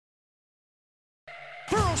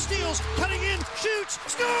Burrow steals, cutting in, shoots,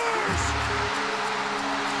 scores!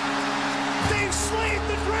 They've slayed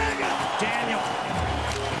the dragon! Daniel.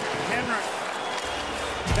 Henry.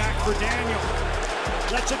 Back for Daniel.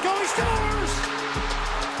 Lets it go, he scores!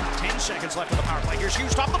 10 seconds left of the power play. Here's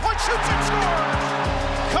Hughes, top of the point, shoots and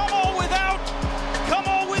scores! Come all without, come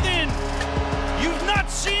all within. You've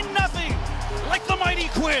not seen nothing like the mighty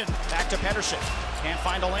Quinn. Back to Pettersson. Can't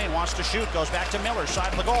find a lane, wants to shoot, goes back to Miller,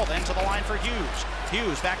 side of the goal, then to the line for Hughes.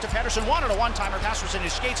 Hughes back to Pettersson, wanted a one-timer, pass was in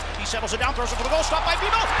his skates, he settles it down, throws it to the goal, stopped by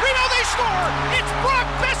Reno, they score! It's Brock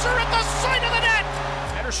Besser at the side of the net!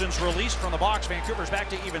 Pettersson's released from the box, Vancouver's back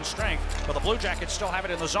to even strength, but the Blue Jackets still have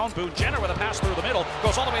it in the zone. Boone Jenner with a pass through the middle,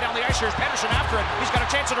 goes all the way down the ice, here's Pettersson after it, he's got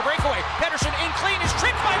a chance at a breakaway, Pettersson in clean, is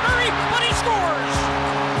tripped by Murray, but he scores!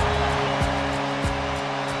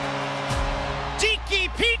 Tiki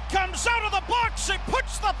Pete comes out of the box and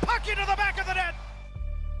puts the puck into the back of the net.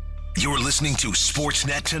 You're listening to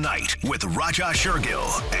Sportsnet Tonight with Raja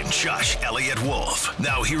Shergill and Josh Elliott Wolf.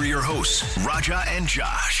 Now here are your hosts, Raja and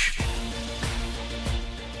Josh.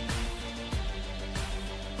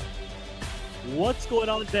 What's going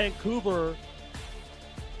on in Vancouver?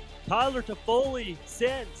 Tyler Toffoli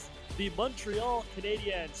sends the Montreal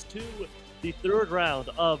Canadiens to the third round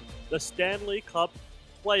of the Stanley Cup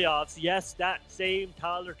Playoffs. Yes, that same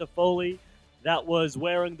Tyler Toffoli that was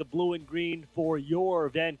wearing the blue and green for your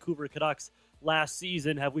Vancouver Canucks last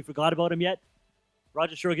season. Have we forgot about him yet?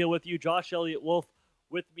 Roger Shergill with you, Josh Elliott Wolf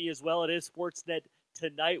with me as well. It is Sportsnet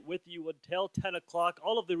Tonight with you until 10 o'clock.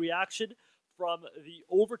 All of the reaction from the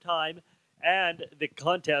overtime and the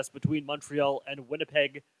contest between Montreal and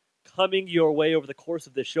Winnipeg coming your way over the course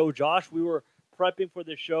of the show. Josh, we were prepping for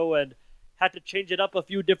the show and had to change it up a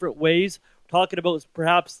few different ways, talking about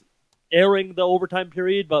perhaps airing the overtime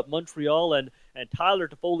period, but Montreal and Tyler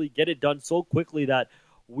Toffoli get it done so quickly that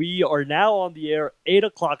we are now on the air 8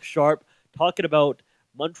 o'clock sharp, talking about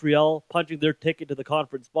Montreal punching their ticket to the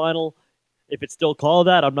conference final. If it's still called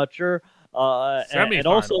that, I'm not sure. And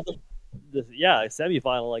also,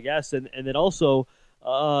 semifinal, I guess. And then also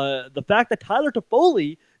the fact that Tyler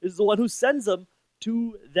Toffoli is the one who sends them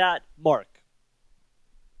to that mark.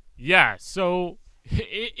 Yeah, so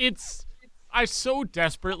I so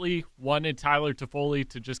desperately wanted Tyler Toffoli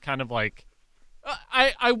to just kind of like,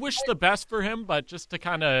 I wish the best for him, but just to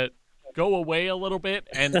kind of go away a little bit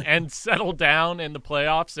and settle down in the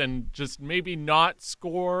playoffs and just maybe not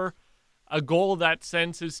score a goal that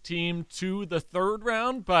sends his team to the third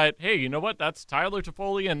round. But hey, you know what? That's Tyler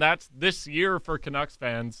Toffoli, and that's this year for Canucks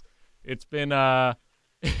fans. It's been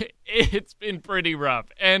it's been pretty rough.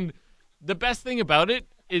 And the best thing about it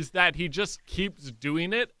is that he just keeps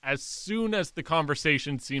doing it as soon as the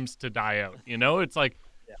conversation seems to die out. You know, it's like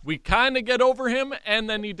we kind of get over him, and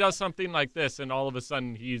then he does something like this, and all of a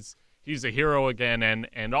sudden he's a hero again,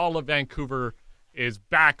 and all of Vancouver is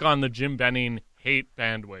back on the Jim Benning hate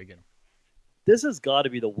bandwagon. This has got to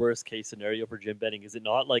be the worst case scenario for Jim Benning, is it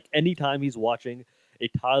not? Like, anytime he's watching a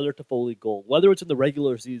Tyler Toffoli goal, whether it's in the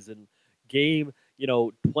regular season game,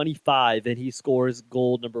 25, and he scores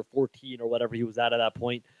goal number 14 or whatever he was at that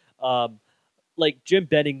point, like, Jim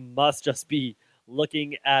Benning must just be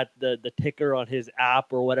looking at the ticker on his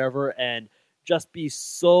app or whatever and just be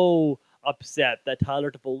so upset that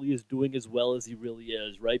Tyler Toffoli is doing as well as he really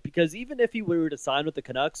is, right? Because even if he were to sign with the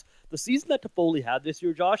Canucks, the season that Toffoli had this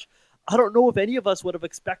year, Josh, I don't know if any of us would have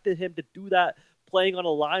expected him to do that playing on a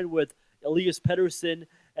line with Elias Pettersson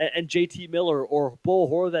and JT Miller or Bo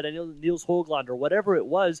Horvat and Niels Höglander or whatever it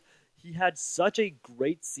was. He had such a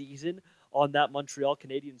great season on that Montreal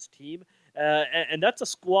Canadiens team. And that's a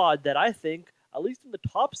squad that I think, at least in the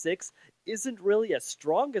top six, isn't really as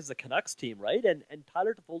strong as the Canucks team, right? And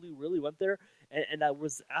Tyler Toffoli really went there, and that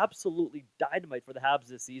was absolutely dynamite for the Habs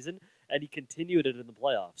this season, and he continued it in the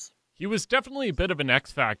playoffs. He was definitely a bit of an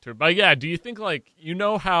X factor. But yeah, do you think, like,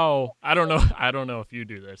 how, I don't know if you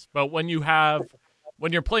do this, but when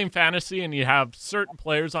you're playing fantasy and you have certain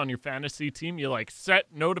players on your fantasy team, you like set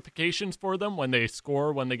notifications for them when they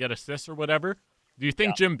score, when they get assists or whatever. Do you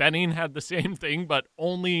think Jim Benning had the same thing, but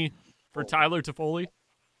only for Tyler Toffoli?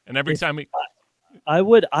 And every time I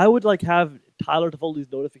would like have Tyler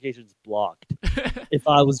Toffoli's notifications blocked if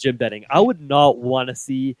I was Jim Benning. I would not want to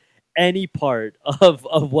see any part of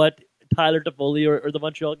what Tyler Toffoli or the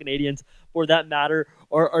Montreal Canadiens, for that matter,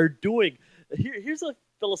 are doing. Here's a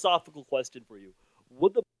philosophical question for you.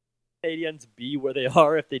 Would the Canadiens be where they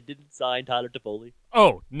are if they didn't sign Tyler Toffoli?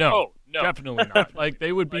 Oh, no. Definitely not. Like,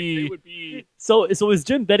 they would be... So is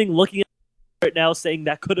Jim Benning looking at right now saying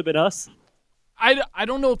that could have been us? I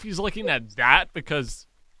don't know if he's looking at that, because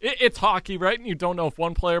it's hockey, right? And you don't know if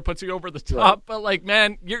one player puts you over the top. Right. But, like,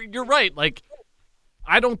 man, you're right. Like,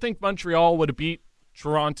 I don't think Montreal would have beat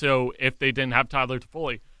Toronto if they didn't have Tyler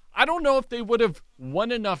Toffoli. I don't know if they would have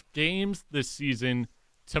won enough games this season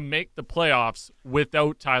to make the playoffs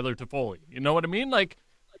without Tyler Toffoli. You know what I mean? Like,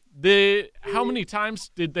 how many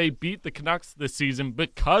times did they beat the Canucks this season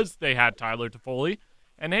because they had Tyler Toffoli?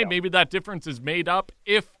 And hey, maybe that difference is made up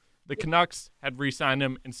if the Canucks had re-signed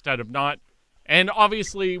him instead of not. And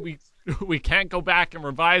obviously, we can't go back and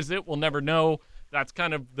revise it. We'll never know. That's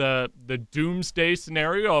kind of the doomsday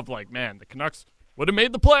scenario of like, man, the Canucks would have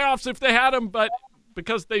made the playoffs if they had him, but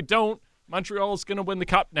because they don't, Montreal is going to win the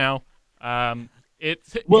cup now. That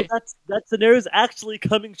scenario is actually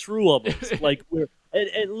coming true almost. Like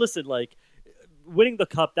and listen, like winning the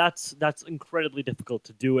cup, that's incredibly difficult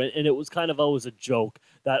to do, and it was kind of always a joke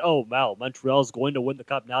that Montreal is going to win the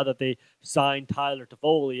cup now that they signed Tyler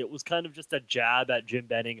Toffoli. It was kind of just a jab at Jim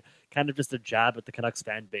Benning, kind of just a jab at the Canucks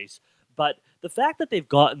fan base. But the fact that they've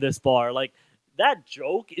gotten this far, like, that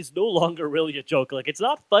joke is no longer really a joke. Like, it's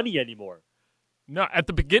not funny anymore. No, at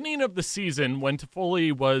the beginning of the season, when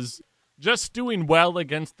Toffoli was just doing well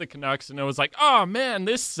against the Canucks, and it was like, oh, man,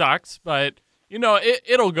 this sucks, but,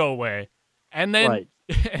 it'll go away. And then, right.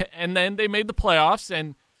 And then they made the playoffs,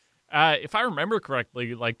 and if I remember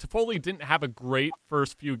correctly, like, Toffoli didn't have a great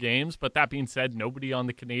first few games, but that being said, nobody on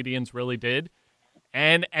the Canadiens really did.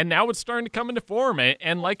 And now it's starting to come into form,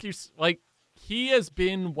 and he has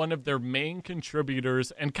been one of their main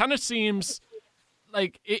contributors, and kind of seems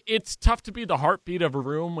like it's tough to be the heartbeat of a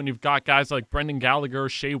room when you've got guys like Brendan Gallagher,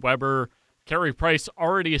 Shea Weber, Carey Price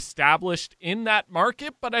already established in that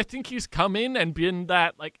market. But I think he's come in and been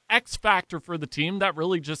that like X factor for the team that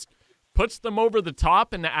really just puts them over the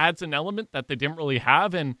top and adds an element that they didn't really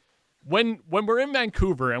have. And when we're in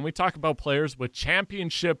Vancouver and we talk about players with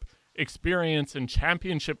championship experience and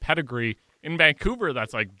championship pedigree in Vancouver,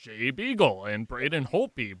 that's like Jay Beagle and Braden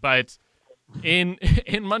Holtby. But in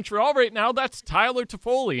Montreal right now, that's Tyler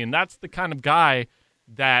Toffoli, and that's the kind of guy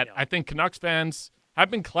that I think Canucks fans have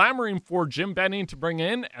been clamoring for Jim Benning to bring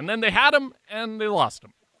in, and then they had him and they lost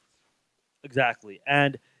him. Exactly,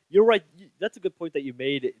 and you're right. That's a good point that you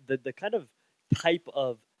made. The kind of type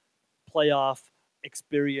of playoff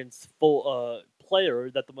experience full player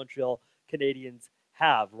that the Montreal Canadiens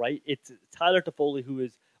have, right? It's Tyler Toffoli, who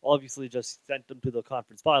is obviously just sent them to the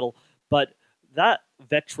conference final, but that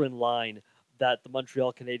veteran line that the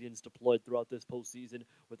Montreal Canadiens deployed throughout this postseason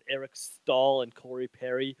with Eric Stahl and Corey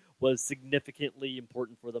Perry was significantly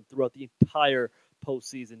important for them throughout the entire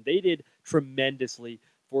postseason. They did tremendously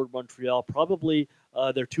for Montreal, probably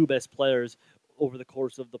their two best players over the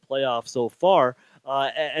course of the playoffs so far.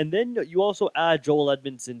 And then you also add Joel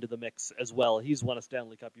Edmondson to the mix as well. He's won a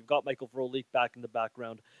Stanley Cup. You've got Michael Frolik back in the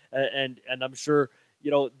background. And I'm sure,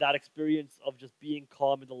 that experience of just being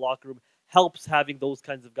calm in the locker room helps having those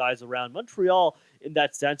kinds of guys around. Montreal, in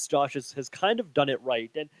that sense, Josh, has kind of done it right.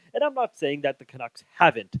 And I'm not saying that the Canucks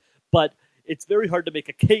haven't, but it's very hard to make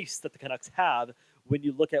a case that the Canucks have when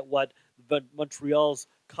you look at what Montreal's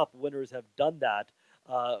Cup winners have done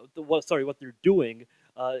what they're doing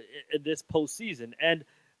in this postseason. And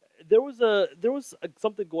there was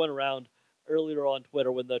something going around earlier on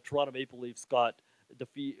Twitter when the Toronto Maple Leafs got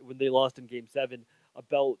when they lost in Game 7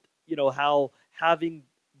 about how having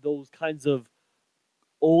those kinds of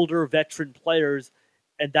older veteran players,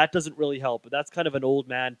 and that doesn't really help. But that's kind of an old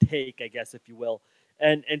man take, I guess, if you will.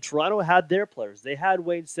 And Toronto had their players. They had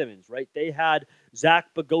Wayne Simmons, right? They had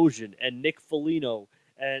Zach Bogosian and Nick Foligno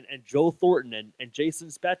and Joe Thornton and Jason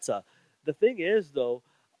Spezza. The thing is, though,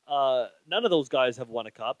 none of those guys have won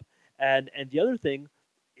a cup. And the other thing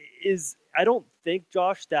is, I don't think,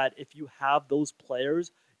 Josh, that if you have those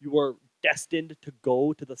players, you are destined to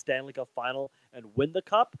go to the Stanley Cup final and win the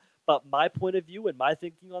cup. But my point of view and my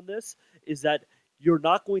thinking on this is that you're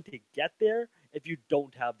not going to get there if you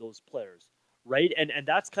don't have those players, right? And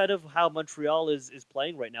that's kind of how Montreal is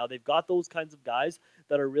playing right now. They've got those kinds of guys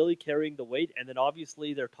that are really carrying the weight, and then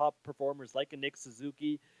obviously their top performers like a Nick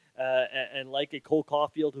Suzuki and like a Cole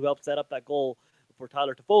Caulfield, who helped set up that goal for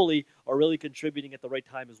Tyler Toffoli, are really contributing at the right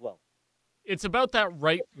time as well. It's about that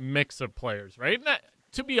right mix of players, right? And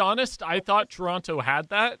to be honest, I thought Toronto had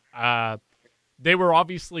that. They were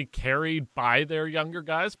obviously carried by their younger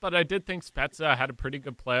guys, but I did think Spezza had a pretty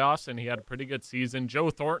good playoffs and he had a pretty good season. Joe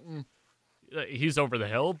Thornton, he's over the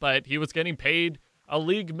hill, but he was getting paid a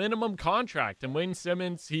league minimum contract. And Wayne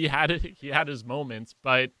Simmons, he had his moments.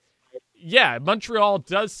 But yeah, Montreal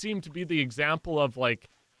does seem to be the example of like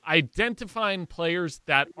identifying players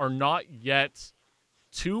that are not yet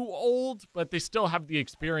too old, but they still have the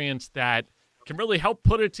experience that can really help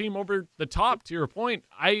put a team over the top. To your point,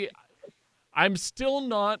 I'm still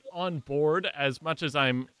not on board as much as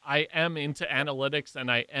I am into analytics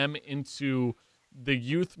and I am into the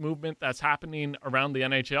youth movement that's happening around the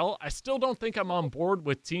NHL. I still don't think I'm on board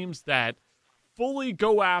with teams that fully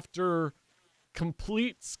go after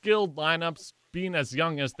complete skilled lineups being as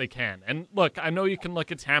young as they can. And look, I know you can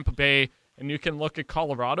look at Tampa Bay and you can look at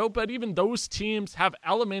Colorado, but even those teams have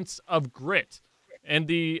elements of grit and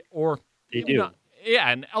They do.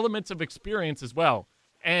 and elements of experience as well.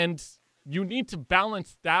 And you need to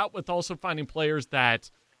balance that with also finding players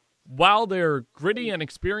that, while they're gritty and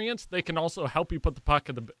experienced, they can also help you put the puck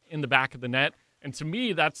in the back of the net. And to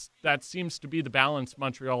me, that seems to be the balance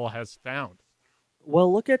Montreal has found.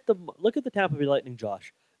 Well, look at the Tampa Bay Lightning,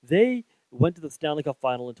 Josh. They went to the Stanley Cup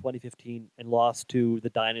final in 2015 and lost to the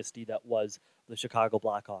dynasty that was the Chicago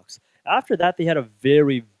Blackhawks. After that, they had a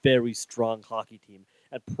very, very strong hockey team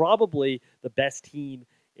and probably the best team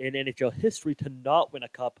in NHL history to not win a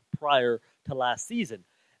cup prior to last season.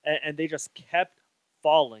 And they just kept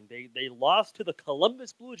falling. They lost to the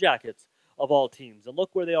Columbus Blue Jackets of all teams. And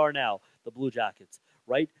look where they are now, the Blue Jackets,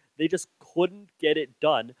 right? They just couldn't get it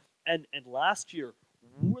done. And last year,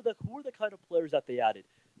 who were the kind of players that they added?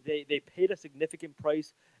 They paid a significant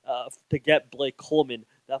price to get Blake Coleman,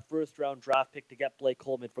 that first-round draft pick to get Blake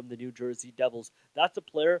Coleman from the New Jersey Devils. That's a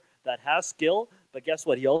player that has skill, but guess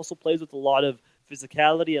what? He also plays with a lot of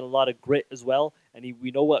physicality and a lot of grit as well, and we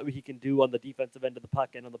know what he can do on the defensive end of the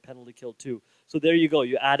puck and on the penalty kill too. So there you go.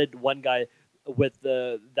 You added one guy with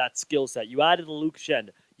that skill set. You added a Luke Schenn.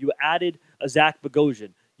 You added a Zach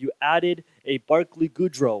Bogosian. You added a Barclay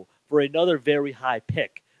Goodrow for another very high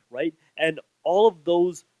pick, right? And all of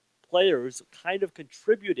those players kind of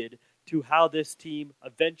contributed to how this team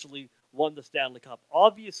eventually won the Stanley Cup.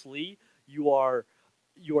 Obviously, you are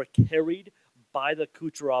carried by the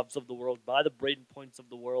Kucherovs of the world, by the Braden Points of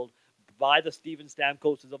the world, by the Steven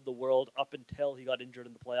Stamkoses of the world up until he got injured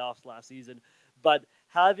in the playoffs last season. But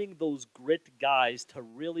having those grit guys to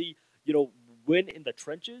really, win in the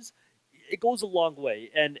trenches, it goes a long way.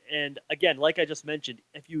 And again, like I just mentioned,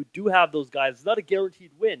 if you do have those guys, it's not a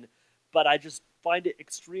guaranteed win, but I just find it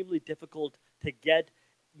extremely difficult to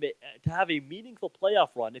have a meaningful playoff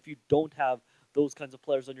run if you don't have those kinds of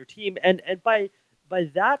players on your team. And by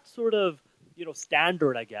that sort of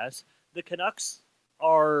standard, I guess, the Canucks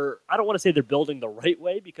are, I don't want to say they're building the right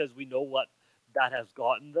way because we know what that has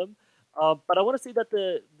gotten them. But I want to say that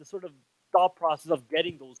the sort of thought process of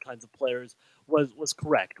getting those kinds of players was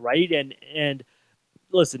correct, right? And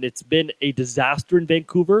listen, it's been a disaster in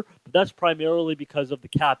Vancouver, but that's primarily because of the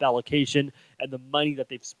cap allocation and the money that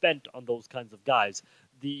they've spent on those kinds of guys.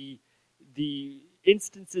 The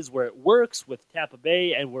instances where it works with Tampa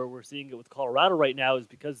Bay and where we're seeing it with Colorado right now is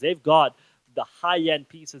because they've got the high-end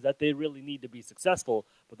pieces that they really need to be successful,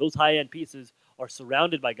 but those high-end pieces are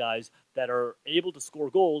surrounded by guys that are able to score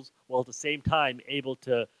goals while at the same time able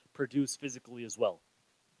to produce physically as well.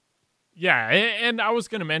 Yeah, and I was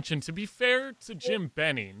going to mention, to be fair to Jim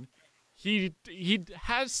Benning, he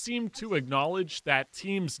has seemed to acknowledge that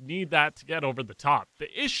teams need that to get over the top. The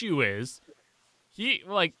issue is he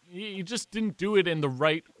just didn't do it in the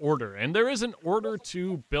right order, and there is an order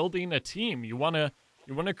to building a team. You want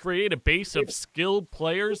to create a base of skilled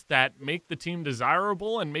players that make the team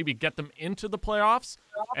desirable and maybe get them into the playoffs,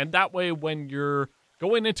 and that way when you're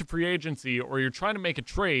going into free agency or you're trying to make a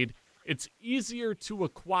trade, it's easier to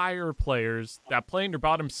acquire players that play in your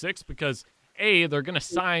bottom six because A, they're going to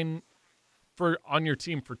sign on your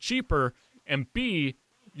team for cheaper, and B,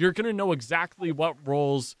 you're going to know exactly what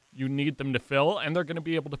roles you need them to fill, and they're going to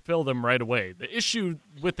be able to fill them right away. The issue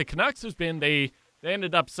with the Canucks has been they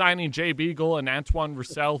ended up signing Jay Beagle and Antoine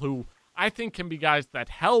Roussel, who I think can be guys that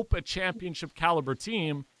help a championship caliber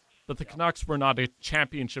team, but the Canucks were not a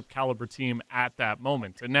championship caliber team at that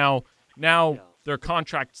moment. And now their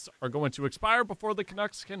contracts are going to expire before the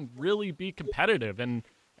Canucks can really be competitive. And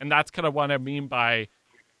that's kind of what I mean by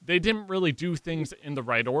they didn't really do things in the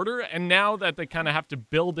right order. And now that they kind of have to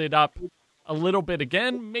build it up a little bit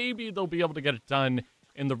again, maybe they'll be able to get it done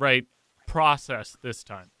in the right process this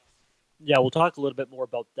time. Yeah, we'll talk a little bit more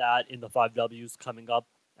about that in the 5Ws coming up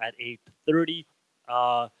at 8:30.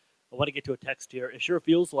 I want to get to a text here. It sure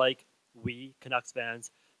feels like we, Canucks fans,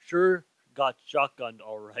 sure got shotgunned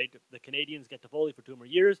all right. The Canadiens get Toffoli for 2 more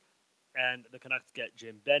years, and the Canucks get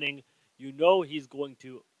Jim Benning. You know he's going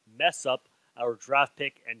to mess up our draft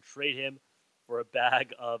pick and trade him for a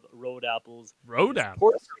bag of road apples. Road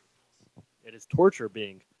apples? It is torture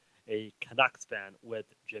being a Canucks fan with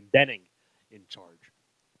Jim Benning in charge.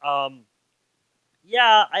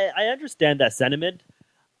 Yeah, I understand that sentiment.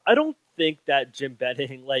 I don't think that Jim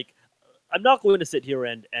Benning, I'm not going to sit here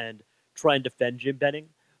and try and defend Jim Benning,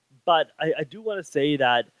 But I do want to say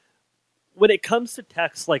that when it comes to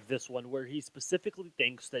texts like this one, where he specifically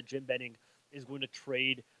thinks that Jim Benning is going to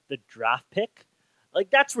trade the draft pick, like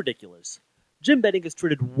that's ridiculous. Jim Benning has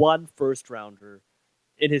traded one first rounder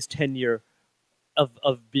in his tenure of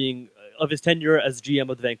his tenure as GM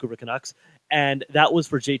of the Vancouver Canucks, and that was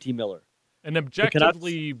for JT Miller. An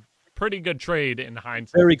objectively pretty good trade in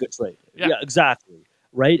hindsight. Very good trade. Yeah, exactly.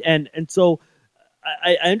 Right, and so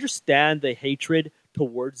I understand the hatred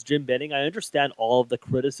towards Jim Benning. I understand all of the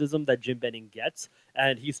criticism that Jim Benning gets,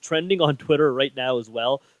 and he's trending on Twitter right now as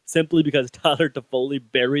well, simply because Tyler Toffoli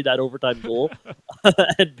buried that overtime goal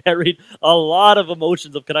and buried a lot of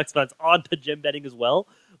emotions of Canucks fans onto Jim Benning as well.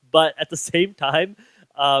 But at the same time,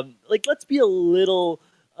 let's be a little,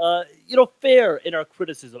 fair in our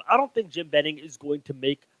criticism. I don't think Jim Benning is going to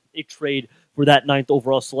make a trade for that 9th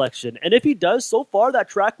overall selection, and if he does, so far that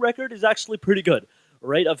track record is actually pretty good.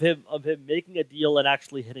 Right, of him making a deal and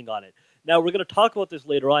actually hitting on it. Now, we're going to talk about this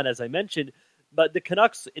later on, as I mentioned, but the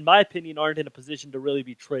Canucks, in my opinion, aren't in a position to really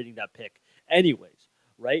be trading that pick anyways,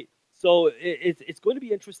 right? So it's going to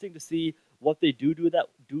be interesting to see what they do with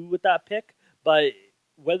that pick, but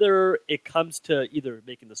whether it comes to either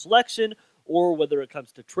making the selection or whether it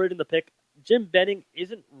comes to trading the pick, Jim Benning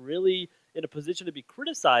isn't really in a position to be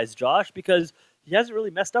criticized, Josh, because he hasn't really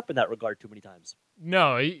messed up in that regard too many times.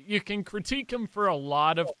 No, you can critique him for a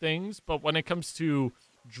lot of things, but when it comes to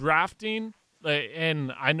drafting,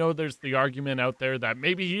 and I know there's the argument out there that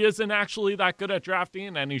maybe he isn't actually that good at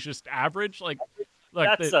drafting and he's just average. Look,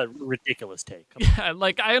 that's a ridiculous take. Yeah,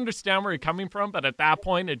 I understand where you're coming from, but at that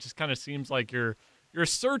point, it just kind of seems like you're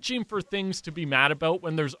searching for things to be mad about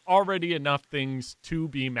when there's already enough things to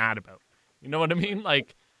be mad about. You know what I mean?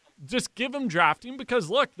 Just give him drafting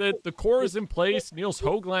because, look, the core is in place. Niels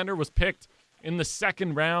Höglander was picked in the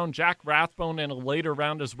 2nd round. Jack Rathbone in a later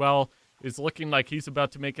round as well is looking like he's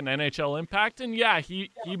about to make an NHL impact. And, yeah,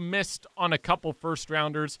 he missed on a couple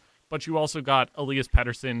first-rounders, but you also got Elias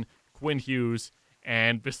Pettersson, Quinn Hughes,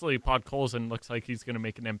 and Vasily Podkolzin looks like he's going to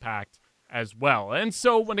make an impact as well. And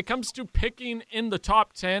so when it comes to picking in the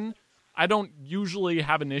top 10, I don't usually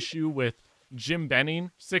have an issue with Jim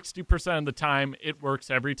Benning. 60% of the time, it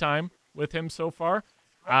works every time with him so far.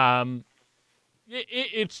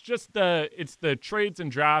 It's just the trades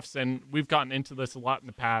and drafts, and we've gotten into this a lot in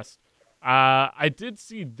the past. I did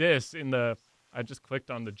see this I just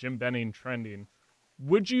clicked on the Jim Benning trending.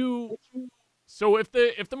 So if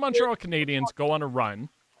the Montreal Canadiens go on a run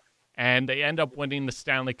and they end up winning the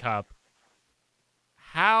Stanley Cup,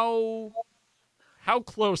 how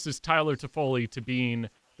close is Tyler Toffoli to being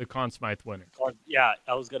the Conn Smythe winner? Yeah,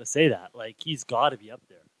 I was going to say that. He's got to be up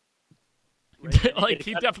there. Right?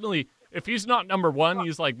 He definitely, if he's not number 1,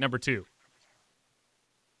 he's number 2.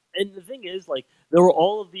 And the thing is, there were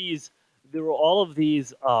all of these, sort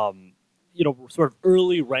of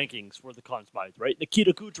early rankings for the Conn Smythe, right?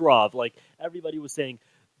 Nikita Kucherov, everybody was saying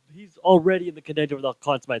he's already in the contention for the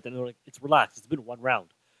Conn Smythe, and they're like, it's relaxed, it's been one round.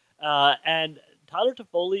 And Tyler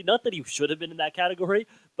Toffoli, not that he should have been in that category,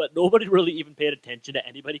 but nobody really even paid attention to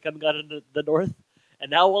anybody coming out of the North.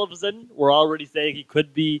 And now all of a sudden, we're already saying he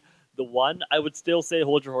could be the one. I would still say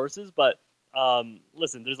hold your horses, but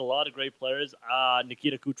listen, there's a lot of great players.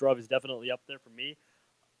 Nikita Kucherov is definitely up there for me.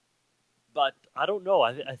 But I don't know.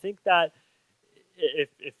 I think that if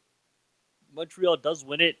Montreal does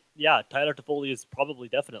win it, yeah, Tyler Toffoli is probably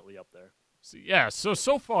definitely up there.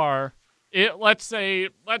 So far, let's say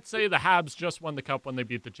the Habs just won the Cup when they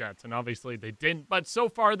beat the Jets, and obviously they didn't. But so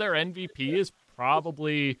far, their MVP is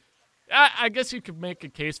probably, I guess you could make a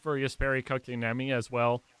case for Jesperi Kotkaniemi as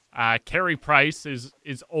well. Carey Price is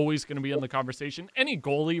always going to be in the conversation. Any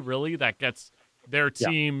goalie, really, that gets their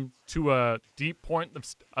team to a deep point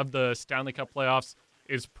of the Stanley Cup playoffs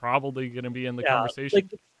is probably going to be in the conversation.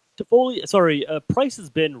 Price has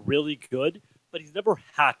been really good, but he's never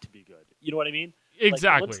had to be good. You know what I mean?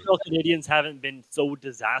 Exactly. The Montreal Canadiens haven't been so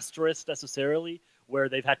disastrous necessarily where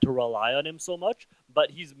they've had to rely on him so much, but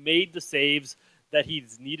he's made the saves that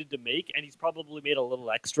he's needed to make, and he's probably made a little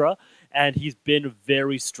extra, and he's been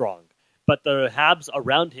very strong. But the Habs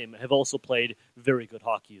around him have also played very good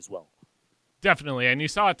hockey as well. Definitely, and you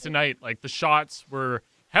saw it tonight. The shots were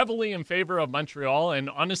heavily in favor of Montreal, and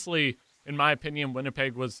honestly, in my opinion,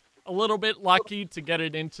 Winnipeg was a little bit lucky to get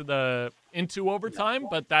it into overtime,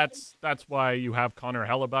 but that's why you have Connor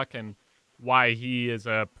Hellebuck and why he is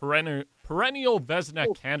a perennial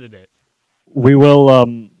Vezina candidate. We will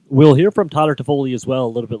we'll hear from Tyler Toffoli as well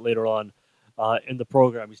a little bit later on in the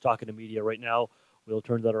program. He's talking to media right now. We'll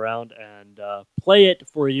turn that around and play it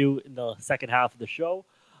for you in the second half of the show.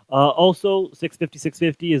 Also,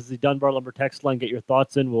 650 is the Dunbar Lumber text line. Get your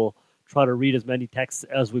thoughts in. We'll try to read as many texts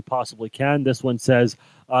as we possibly can. This one says,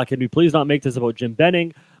 can we please not make this about Jim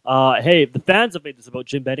Benning? Hey, the fans have made this about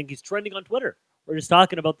Jim Benning. He's trending on Twitter. We're just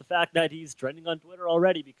talking about the fact that he's trending on Twitter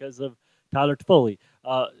already because of Tyler Toffoli.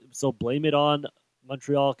 So blame it on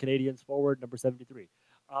Montreal Canadiens forward number 73.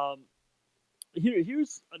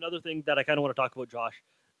 Here's another thing that I kind of want to talk about, Josh.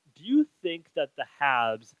 Do you think that the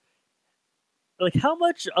Habs, like, how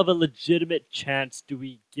much of a legitimate chance do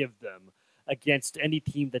we give them against any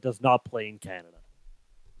team that does not play in Canada?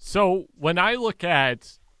 So when I look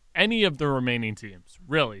at any of the remaining teams,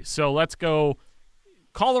 really, so let's go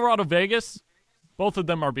Colorado, Vegas, both of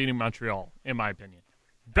them are beating Montreal, in my opinion.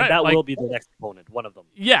 And that will be the next opponent, one of them.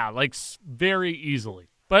 Yeah, like very easily.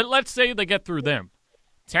 But let's say they get through them.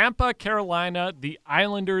 Tampa, Carolina, the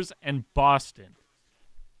Islanders, and Boston.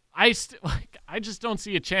 I just don't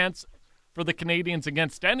see a chance for the Canadiens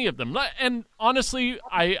against any of them. And honestly,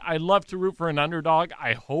 I love to root for an underdog.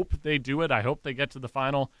 I hope they do it. I hope they get to the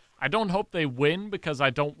final. I don't hope they win because I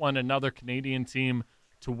don't want another Canadian team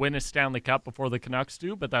to win a Stanley Cup before the Canucks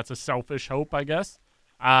do, but that's a selfish hope, I guess.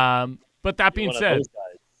 But that being said,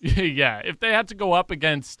 yeah, if they had to go up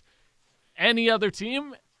against any other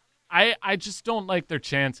team, I just don't like their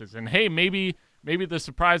chances. And hey, maybe the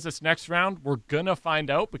surprise this next round, we're going to find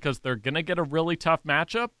out because they're going to get a really tough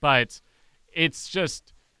matchup, but it's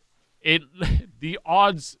just the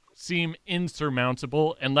odds seem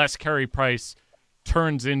insurmountable unless Carey Price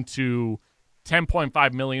turns into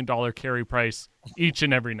 $10.5 million Carey Price each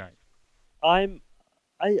and every night. I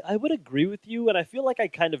would agree with you, and I feel like I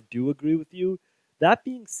kind of do agree with you. That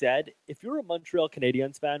being said, if you're a Montreal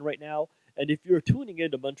Canadiens fan right now, and if you're tuning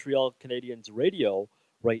into Montreal Canadiens radio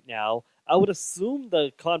right now, I would assume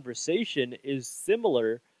the conversation is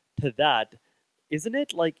similar to that, isn't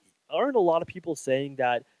it? Like, aren't a lot of people saying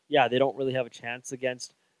that, yeah, they don't really have a chance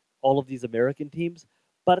against all of these American teams,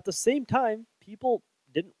 but at the same time, people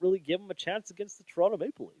didn't really give them a chance against the Toronto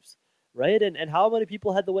Maple Leafs, right? And how many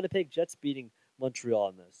people had the Winnipeg Jets beating Montreal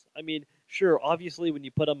in this? I mean, sure, obviously when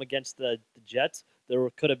you put them against the Jets, there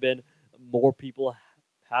could have been more people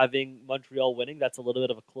having Montreal winning. That's a little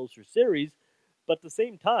bit of a closer series. But at the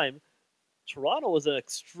same time, Toronto was an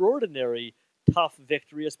extraordinary tough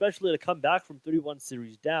victory, especially to come back from 3-1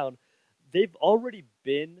 series down. They've already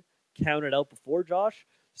been counted out before, Josh.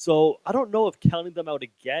 So I don't know if counting them out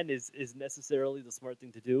again is necessarily the smart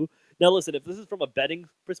thing to do. Now, listen, if this is from a betting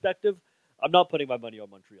perspective, I'm not putting my money on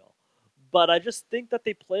Montreal. But I just think that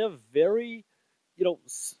they play a very,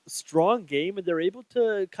 strong game, and they're able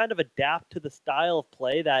to kind of adapt to the style of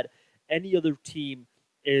play that any other team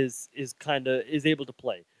is able to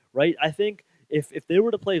play, right? I think if they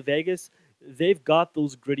were to play Vegas, they've got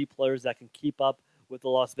those gritty players that can keep up with the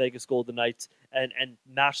Las Vegas Golden Knights and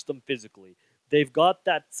match them physically. They've got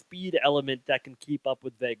that speed element that can keep up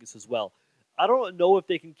with Vegas as well. I don't know if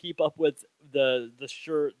they can keep up with the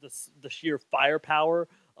sheer firepower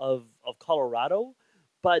of Colorado,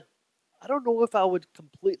 but I don't know if I would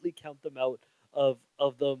completely count them out of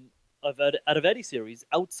any series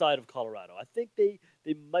outside of Colorado. I think they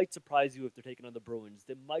might surprise you if they're taking on the Bruins.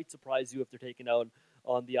 They might surprise you if they're taking out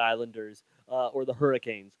on the Islanders or the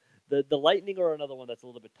Hurricanes. The Lightning are another one that's a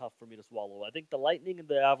little bit tough for me to swallow. I think the Lightning and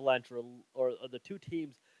the Avalanche are the two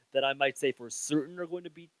teams that I might say for certain are going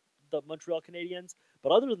to beat the Montreal Canadiens.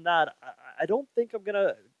 But other than that, I don't think I'm going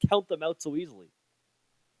to count them out so easily.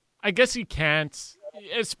 I guess you can't,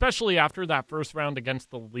 especially after that first round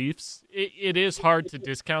against the Leafs. It is hard to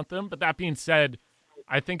discount them. But that being said,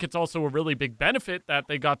 I think it's also a really big benefit that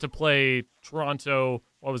they got to play Toronto,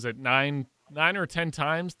 9 or 10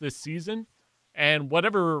 times this season. And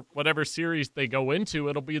whatever series they go into,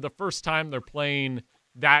 it'll be the first time they're playing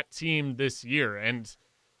that team this year. And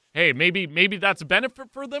hey, maybe that's a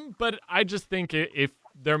benefit for them, but I just think if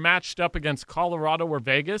they're matched up against Colorado or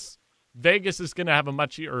Vegas is going to have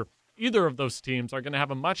either of those teams are going to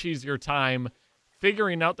have a much easier time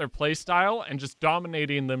figuring out their play style and just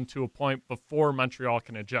dominating them to a point before Montreal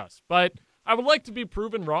can adjust. But I would like to be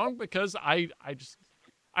proven wrong because I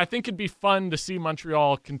think it'd be fun to see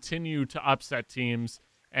Montreal continue to upset teams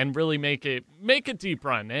and really make a deep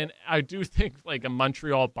run. And I do think like a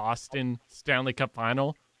Montreal-Boston Stanley Cup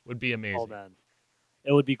final would be amazing. Oh man,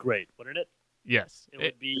 it would be great, wouldn't it? Yes,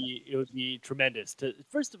 it would be tremendous.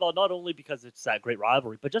 First of all, not only because it's that great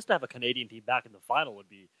rivalry, but just to have a Canadian team back in the final would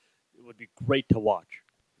be great to watch.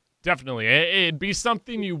 Definitely, it'd be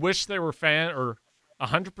something you wish they were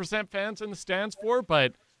 100% fans in the stands for,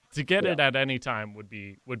 but to get it at any time would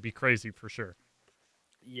be crazy for sure.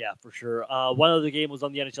 Yeah, for sure. One other game was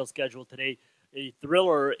on the NHL schedule today. A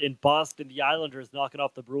thriller in Boston. The Islanders knocking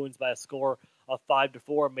off the Bruins by a score of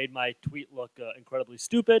 5-4 made my tweet look incredibly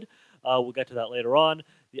stupid. We'll get to that later on.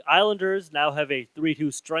 The Islanders now have a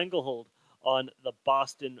 3-2 stranglehold on the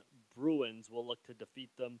Boston Bruins. We'll look to defeat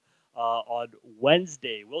them on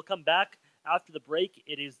Wednesday. We'll come back after the break.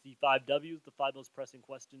 It is the 5 Ws, the 5 most pressing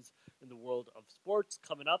questions in the world of sports.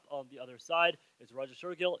 Coming up on the other side is Roger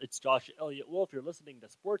Shergill. It's Josh Elliott Wolf. You're listening to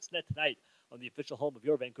Sportsnet Tonight on the official home of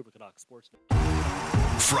your Vancouver Canucks, Sportsnet.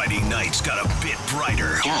 Friday nights got a bit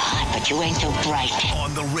brighter. You're hot, but you ain't so bright.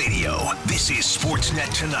 On the radio, this is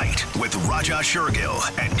Sportsnet Tonight with Raja Shergill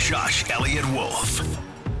and Josh Elliott Wolf.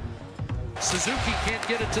 Suzuki can't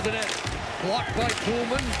get it to the net. Blocked by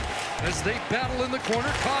Pullman as they battle in the corner.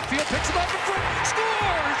 Caulfield picks it up in front.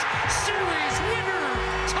 Scores! Series winner,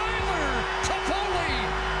 Tyler Toffoli.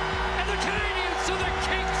 And the Canadiens are the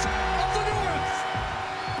kings of the North.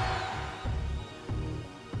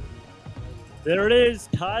 There it is,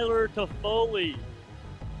 Tyler Toffoli.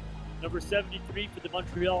 Number 73 for the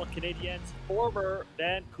Montreal Canadiens, former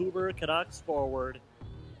Vancouver Canucks forward.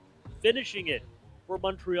 Finishing it for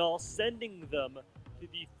Montreal, sending them to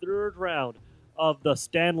the third round of the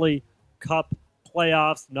Stanley Cup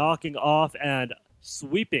Playoffs, knocking off and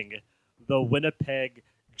sweeping the Winnipeg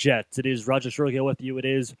Jets. It is Roger Shergill with you. It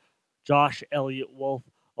is Josh Elliott Wolf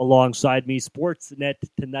alongside me. Sportsnet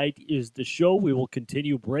Tonight is the show. We will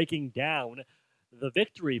continue breaking down the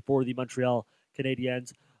victory for the Montreal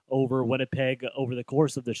Canadiens over Winnipeg over the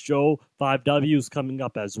course of the show. 5 Ws coming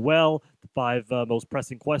up as well. The 5 most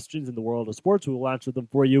pressing questions in the world of sports. We will answer them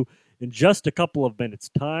for you in just a couple of minutes'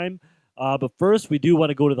 time. But first, we do want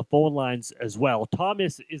to go to the phone lines as well.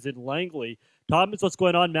 Thomas is in Langley. Thomas, what's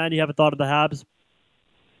going on, man? You haven't thought of the Habs?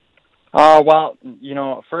 Well,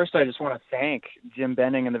 first I just want to thank Jim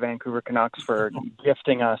Benning and the Vancouver Canucks for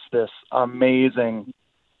gifting us this amazing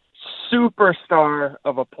superstar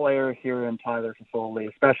of a player here in Tyler Toffoli,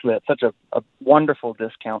 especially at such a wonderful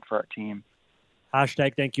discount for our team.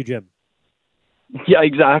 Hashtag thank you, Jim. Yeah,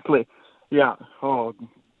 exactly. Yeah. Oh,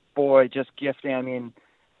 boy, just gifting. I mean,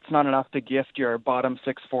 it's not enough to gift your bottom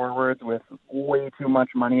 6 forwards with way too much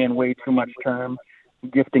money and way too much term.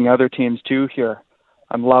 Gifting other teams too here.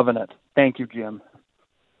 I'm loving it. Thank you, Jim.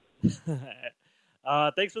 Thanks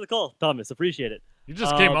for the call, Thomas. Appreciate it. You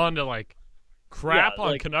just came on to crap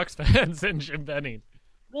on Canucks fans and Jim Benning.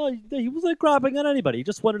 No, he wasn't crapping on anybody. He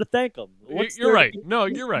just wanted to thank him. You're right. No,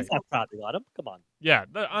 you're right. He's not crapping on him. Come on. Yeah,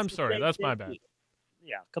 I'm sorry. That's my bad.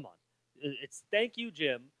 Yeah, come on. It's thank you,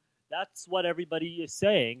 Jim. That's what everybody is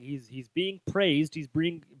saying. He's being praised. He's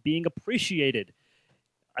being appreciated.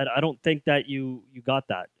 I don't think that you got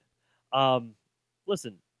that.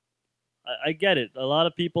 Listen, I get it. A lot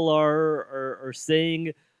of people are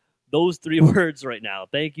saying those 3 words right now.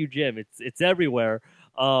 Thank you, Jim. It's everywhere.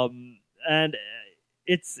 And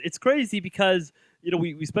it's crazy because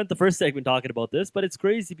we spent the first segment talking about this, but it's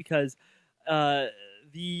crazy because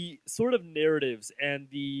the sort of narratives and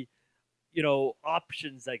the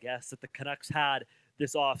options, I guess, that the Canucks had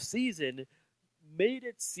this offseason made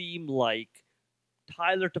it seem like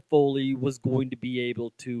Tyler Toffoli was going to be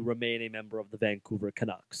able to remain a member of the Vancouver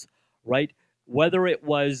Canucks, right? Whether it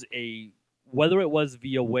was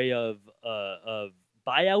via way of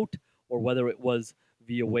buyout or whether it was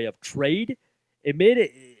via way of trade,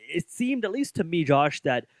 it seemed, at least to me, Josh,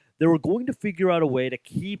 that they were going to figure out a way to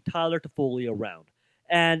keep Tyler Toffoli around.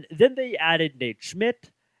 And then they added Nate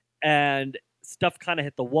Schmidt, and stuff kind of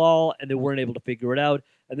hit the wall, and they weren't able to figure it out.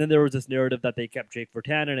 And then there was this narrative that they kept Jake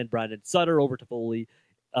Virtanen and Brandon Sutter over Toffoli,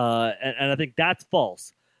 and I think that's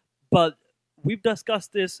false. But we've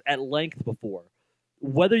discussed this at length before.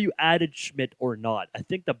 Whether you added Schmidt or not, I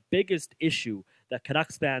think the biggest issue that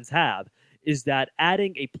Canucks fans have is that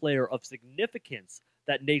adding a player of significance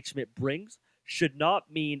that Nate Schmidt brings should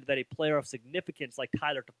not mean that a player of significance like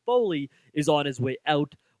Tyler Toffoli is on his way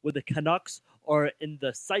out when the Canucks are in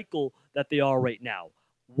the cycle that they are right now.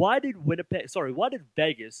 Why did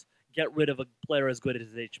Vegas get rid of a player as good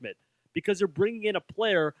as Nate Schmidt? Because they're bringing in a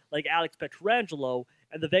player like Alex Pietrangelo,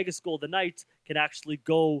 and the Vegas Golden Knights can actually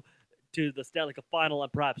go to the Stanley Cup Final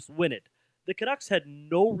and perhaps win it. The Canucks had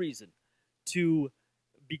no reason to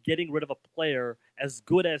be getting rid of a player as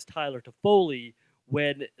good as Tyler Toffoli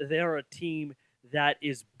when they're a team that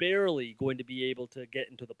is barely going to be able to get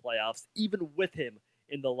into the playoffs, even with him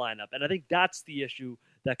in the lineup. And I think that's the issue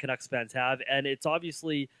that Canucks fans have. And it's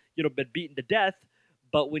obviously, been beaten to death,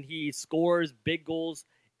 but when he scores big goals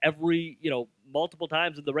every, multiple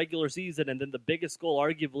times in the regular season, and then the biggest goal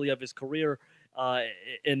arguably of his career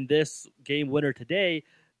in this game winner today,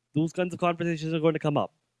 those kinds of conversations are going to come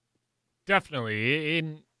up.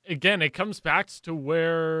 Definitely. Again, it comes back to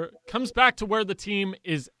where the team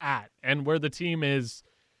is at and where the team is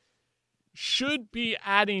should be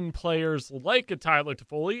adding players like a Tyler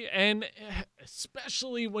Toffoli, and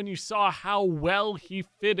especially when you saw how well he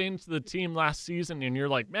fit into the team last season, and you're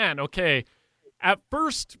like, man, okay, at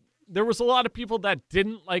first there was a lot of people that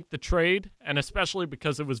didn't like the trade, and especially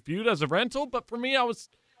because it was viewed as a rental, but for me, I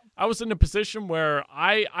was in a position where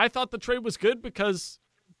I thought the trade was good because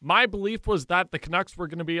my belief was that the Canucks were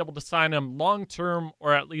going to be able to sign him long-term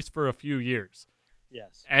or at least for a few years.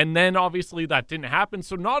 Yes. And then obviously that didn't happen.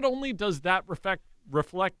 So not only does that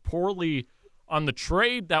reflect poorly on the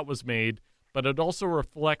trade that was made, but it also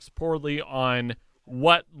reflects poorly on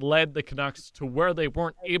what led the Canucks to where they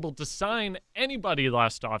weren't able to sign anybody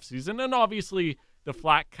last offseason. And obviously the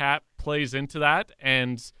flat cap plays into that,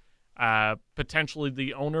 and potentially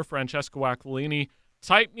the owner, Francesco Aquilini,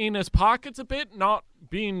 tightening his pockets a bit, not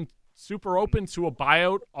being super open to a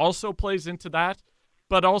buyout also plays into that.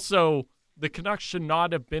 But also, the Canucks should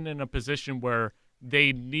not have been in a position where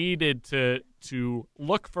they needed to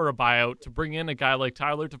look for a buyout to bring in a guy like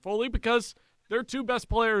Tyler Toffoli, because their two best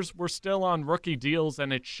players were still on rookie deals,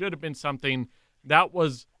 and it should have been something that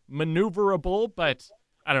was maneuverable. But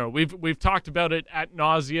I don't know. We've talked about it ad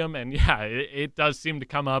nauseum, and yeah, it does seem to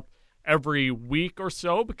come up every week or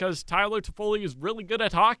so because Tyler Toffoli is really good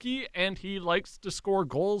at hockey, and he likes to score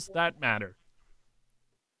goals that matter.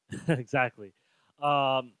 Exactly.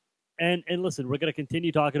 And listen, we're going to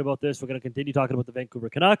continue talking about this. We're going to continue talking about the Vancouver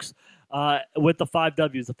Canucks with the 5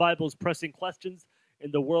 Ws, the 5 most pressing questions in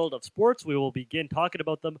the world of sports. We will begin talking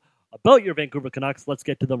about them, about your Vancouver Canucks. Let's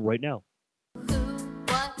get to them right now.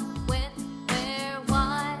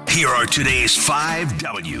 Here are today's 5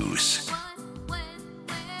 Ws.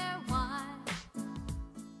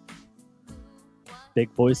 Big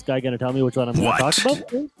voice guy going to tell me which one I'm going to talk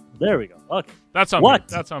about? There we go. Okay. That's on me.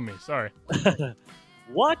 That's on me. Sorry.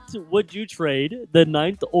 What would you trade the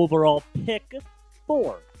 9th overall pick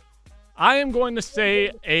for? I am going to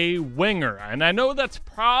say a winger, and I know that's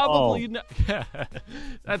probably not,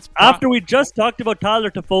 after we just talked about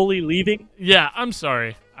Tyler Toffoli leaving. Yeah, I'm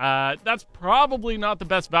sorry. That's probably not the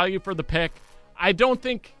best value for the pick. I don't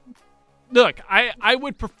think. Look, I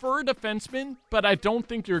would prefer defenseman, but I don't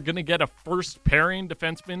think you're going to get a first pairing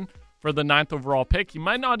defenseman for the 9th overall pick. You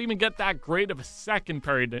might not even get that great of a second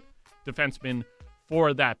pairing defenseman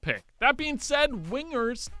for that pick. That being said,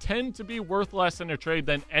 wingers tend to be worth less in a trade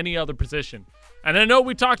than any other position. And I know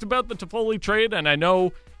we talked about the Toffoli trade, and I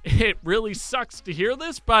know it really sucks to hear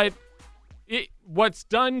this, but what's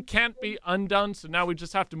done can't be undone, so now we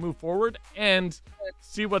just have to move forward and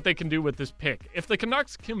see what they can do with this pick. If the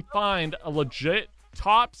Canucks can find a legit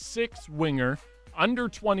top 6 winger under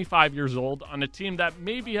 25 years old on a team that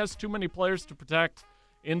maybe has too many players to protect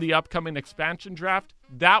in the upcoming expansion draft,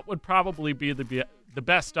 that would probably be the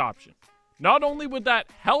best option. Not only would that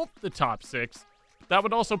help the top 6, that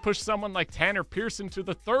would also push someone like Tanner Pearson to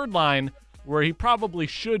the 3rd line where he probably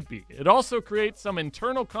should be. It also creates some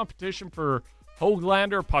internal competition for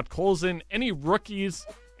Höglander, Podkolzin, any rookies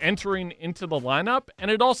entering into the lineup, and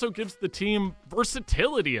it also gives the team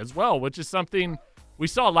versatility as well, which is something we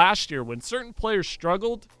saw last year. When certain players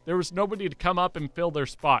struggled, there was nobody to come up and fill their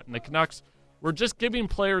spot, and the Canucks were just giving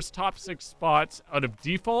players top 6 spots out of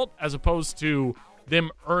default as opposed to them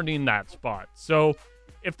earning that spot. So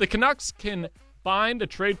if the Canucks can find a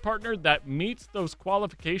trade partner that meets those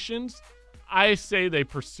qualifications, I say they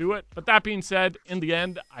pursue it. But that being said, in the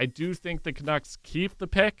end, I do think the Canucks keep the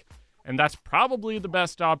pick, and that's probably the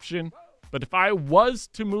best option. But if I was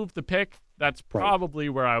to move the pick, that's probably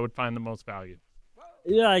where I would find the most value.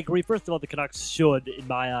 Yeah, I agree. First of all, the Canucks should, in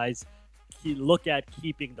my eyes, look at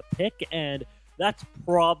keeping the pick, and that's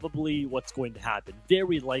probably what's going to happen.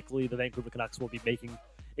 Very likely the Vancouver Canucks will be making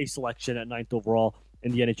a selection at 9th overall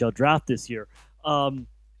in the NHL draft this year.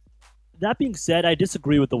 That being said, I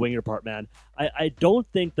disagree with the winger part, man. I don't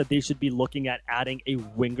think that they should be looking at adding a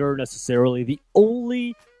winger necessarily. The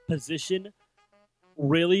only position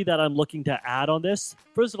really that I'm looking to add on this,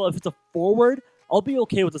 first of all, if it's a forward, I'll be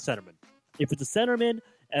okay with a centerman. If it's a centerman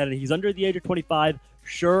and he's under the age of 25,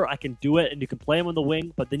 sure, I can do it, and you can play him on the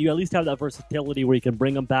wing, but then you at least have that versatility where you can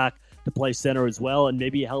bring him back to play center as well, and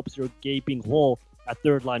maybe it helps your gaping hole at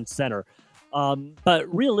 3rd-line center.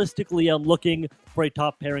 But realistically, I'm looking for a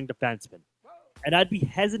top-pairing defenseman, and I'd be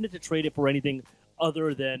hesitant to trade it for anything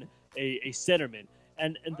other than a centerman.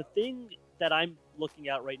 And the thing that I'm looking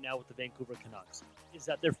at right now with the Vancouver Canucks is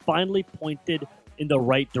that they're finally pointed in the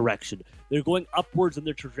right direction. They're going upwards in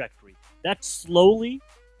their trajectory. That's slowly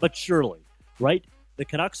but surely, right? The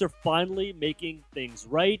Canucks are finally making things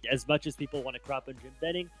right. As much as people want to crap on Jim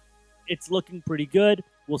Benning, it's looking pretty good.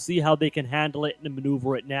 We'll see how they can handle it and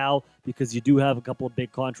maneuver it now, because you do have a couple of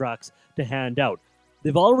big contracts to hand out.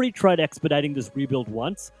 They've already tried expediting this rebuild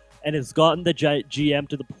once, and it's gotten the GM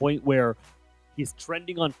to the point where he's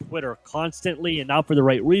trending on Twitter constantly, and not for the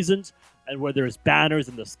right reasons, and where there's banners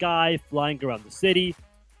in the sky flying around the city.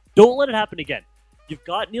 Don't let it happen again. You've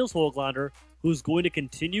got Niels Höglander, who's going to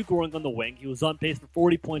continue growing on the wing. He was on pace for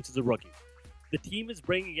 40 points as a rookie. The team is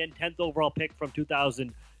bringing in 10th overall pick from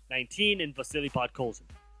 2019 in Vasily Podkolzin.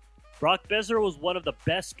 Brock Besser was one of the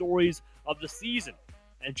best stories of the season,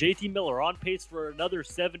 and JT Miller on pace for another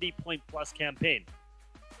 70-point-plus campaign.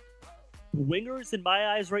 Wingers, in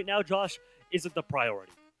my eyes right now, Josh, isn't the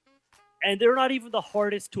priority. And they're not even the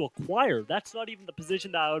hardest to acquire. That's not even the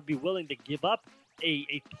position that I would be willing to give up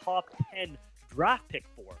a top 10 draft pick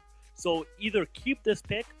for. So either keep this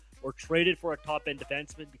pick or trade it for a top-end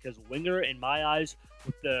defenseman, because winger, in my eyes,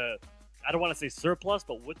 with the, I don't want to say surplus,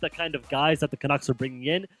 but with the kind of guys that the Canucks are bringing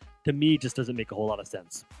in, to me, just doesn't make a whole lot of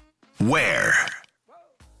sense.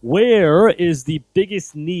 Where is the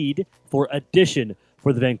biggest need for addition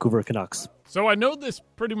for the Vancouver Canucks? So I know this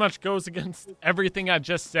pretty much goes against everything I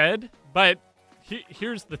just said, but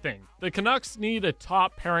here's the thing. The Canucks need a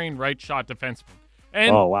top-pairing right-shot defenseman.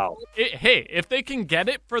 And oh, wow. Hey, if they can get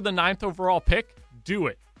it for the 9th overall pick, do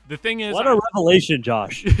it. The thing is... What a revelation,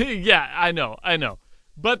 Josh. Yeah, I know.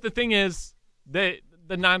 But the thing is, the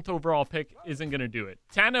 9th overall pick isn't going to do it.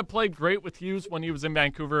 Tana played great with Hughes when he was in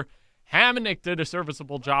Vancouver. Hamonic did a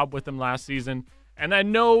serviceable job with him last season. And I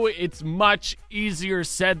know it's much easier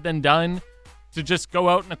said than done to just go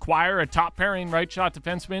out and acquire a top-pairing right-shot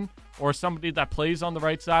defenseman or somebody that plays on the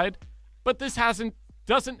right side. But this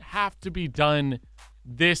doesn't have to be done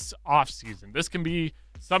this offseason. This can be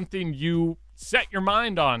something you set your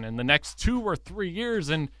mind on in the next 2 or 3 years.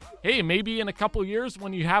 And, hey, maybe in a couple years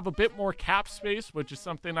when you have a bit more cap space, which is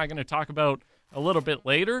something I'm going to talk about a little bit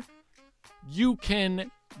later, you can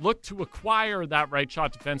look to acquire that right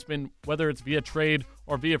shot defenseman, whether it's via trade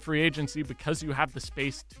or via free agency, because you have the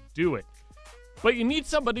space to do it. But you need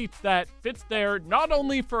somebody that fits there not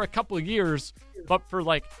only for a couple of years, but for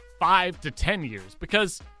like 5 to 10 years,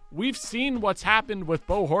 because we've seen what's happened with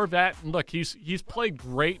Bo Horvat. And look, he's played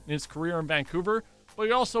great in his career in Vancouver, but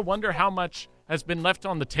you also wonder how much has been left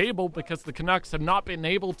on the table because the Canucks have not been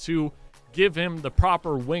able to give him the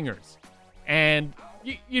proper wingers. And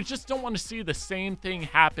you just don't want to see the same thing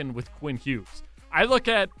happen with Quinn Hughes. I look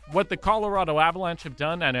at what the Colorado Avalanche have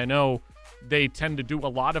done, and I know they tend to do a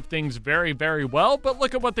lot of things very, very well, but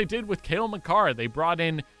look at what they did with Cale Makar. They brought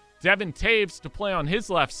in Devin Taves to play on his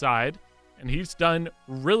left side, and he's done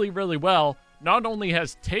really, really well. Not only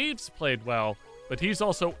has Taves played well, but he's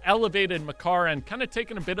also elevated Makar and kind of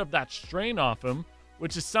taken a bit of that strain off him,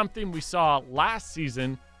 which is something we saw last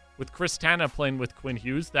season with Chris Tana playing with Quinn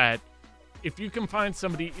Hughes, that if you can find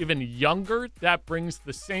somebody even younger that brings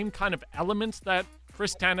the same kind of elements that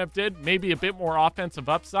Chris Tanev did, maybe a bit more offensive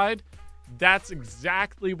upside, that's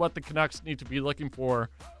exactly what the Canucks need to be looking for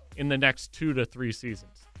in the next 2 to 3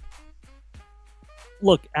 seasons.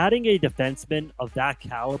 Look, adding a defenseman of that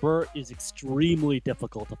caliber is extremely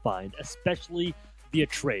difficult to find, especially via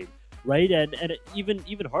trade, right? And even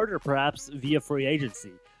harder, perhaps, via free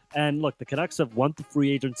agency. And look, the Canucks have won the free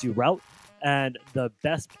agency route, and the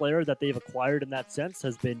best player that they've acquired in that sense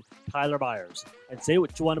has been Tyler Myers. And say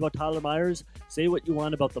what you want about Tyler Myers, say what you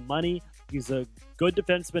want about the money. He's a good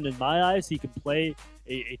defenseman in my eyes. He can play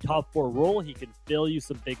a top 4 role. He can fill you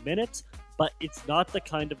some big minutes, but it's not the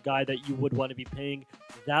kind of guy that you would want to be paying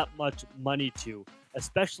that much money to,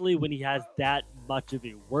 especially when he has that much of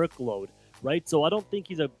a workload, right? So I don't think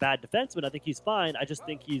he's a bad defenseman. I think he's fine. I just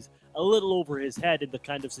think he's a little over his head in the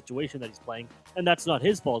kind of situation that he's playing, and that's not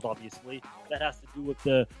his fault, obviously. That has to do with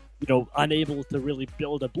the, unable to really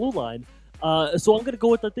build a blue line. So I'm going to go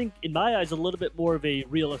with, I think, in my eyes, a little bit more of a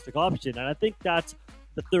realistic option, and I think that's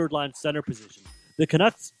the third line center position. The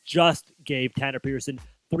Canucks just gave Tanner Pearson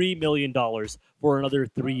 $3 million for another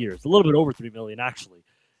 3 years, a little bit over $3 million, actually.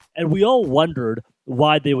 And we all wondered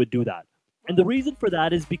why they would do that. And the reason for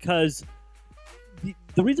that is because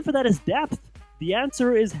the reason for that is depth. The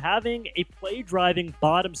answer is having a play-driving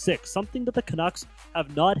bottom 6, something that the Canucks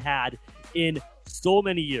have not had in so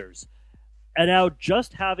many years. And now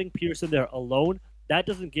just having Pearson there alone, that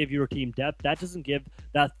doesn't give your team depth. That doesn't give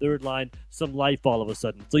that third line some life all of a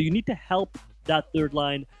sudden. So you need to help that third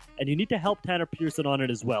line, and you need to help Tanner Pearson on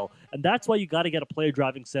it as well. And that's why you got to get a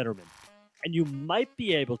play-driving centerman. And you might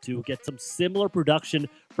be able to get some similar production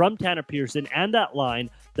from Tanner Pearson and that line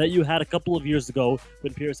that you had a couple of years ago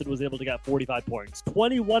when Pearson was able to get 45 points,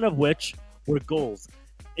 21 of which were goals.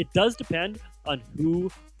 It does depend on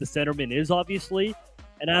who the centerman is, obviously,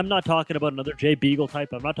 And I'm not talking about another Jay Beagle type.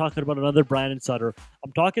 I'm not talking about another Brandon Sutter.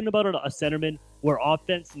 I'm talking about a centerman where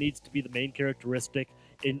offense needs to be the main characteristic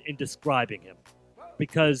in describing him.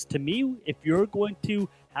 Because to me, if you're going to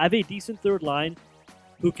have a decent third line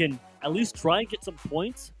who can at least try and get some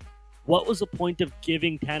points, what was the point of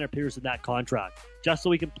giving Tanner Pearson that contract? Just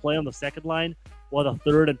so he can play on the second line while the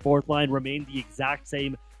third and fourth line remain the exact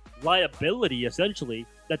same liability, essentially,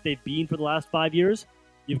 that they've been for the last 5 years?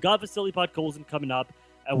 You've got Vasily Podkolzin coming up,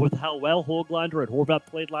 and with how well Höglander and Horvat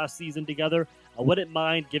played last season together, I wouldn't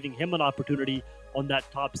mind giving him an opportunity on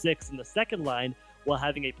that top six in the second line while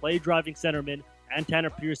having a play-driving centerman and Tanner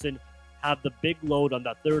Pearson have the big load on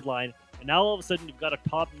that third line. And now all of a sudden you've got a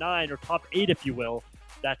top 9 or top 8, if you will,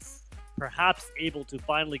 that's perhaps able to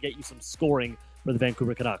finally get you some scoring for the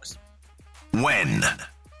Vancouver Canucks. When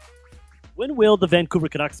will the Vancouver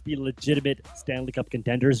Canucks be legitimate Stanley Cup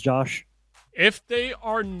contenders, Josh? If they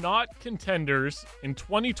are not contenders in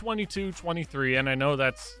 2022-23, and I know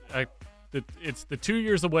it's the 2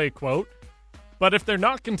 years away quote, but if they're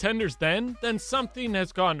not contenders then something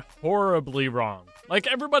has gone horribly wrong. Like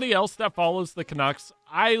everybody else that follows the Canucks,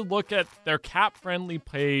 I look at their cap-friendly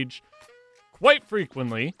page quite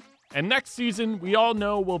frequently, and next season we all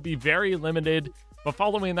know will be very limited, but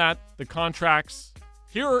following that, the contracts,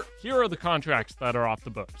 here are the contracts that are off the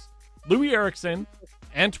books. Louis Eriksson,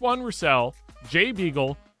 Antoine Roussel, Jay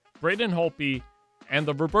Beagle, Braden Holtby, and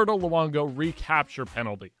the Roberto Luongo recapture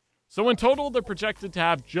penalty. So in total, they're projected to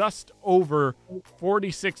have just over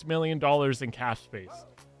 $46 million in cap space.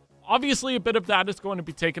 Obviously, a bit of that is going to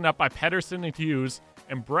be taken up by Pettersson and Hughes,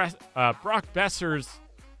 and Brock Besser's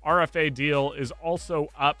RFA deal is also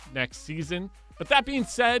up next season. But that being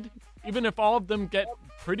said, even if all of them get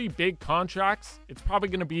pretty big contracts, it's probably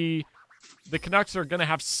going to be the Canucks are going to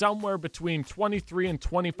have somewhere between $23 and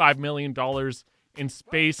 $25 million in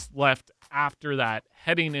space left after that,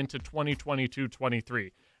 heading into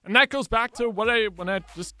 2022-23. And that goes back to when I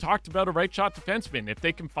just talked about a right shot defenseman. If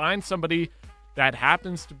they can find somebody that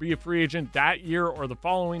happens to be a free agent that year or the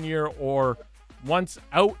following year or once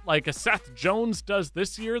out like a Seth Jones does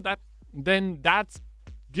this year, then that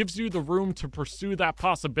gives you the room to pursue that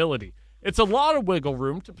possibility. It's a lot of wiggle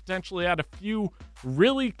room to potentially add a few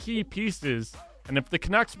really key pieces. And if the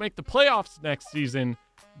Canucks make the playoffs next season,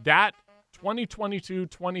 that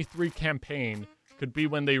 2022-23 campaign could be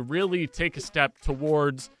when they really take a step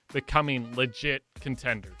towards becoming legit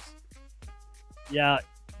contenders. Yeah,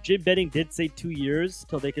 Jim Benning did say 2 years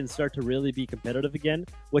till they can start to really be competitive again,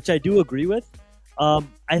 which I do agree with.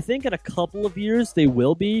 I think in a couple of years they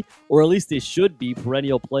will be, or at least they should be,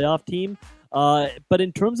 perennial playoff team. But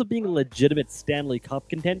in terms of being legitimate Stanley Cup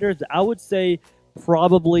contenders, I would say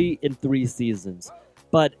probably in 3 seasons.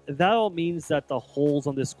 But that all means that the holes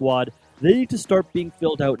on this squad, they need to start being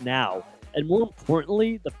filled out now. And more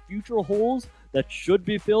importantly, the future holes that should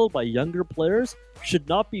be filled by younger players should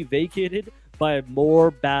not be vacated by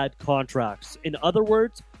more bad contracts. In other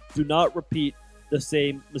words, do not repeat the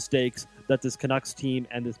same mistakes that this Canucks team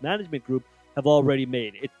and this management group have already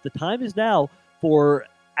made. The time is now for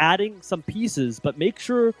adding some pieces, but make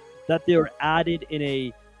sure that they're added in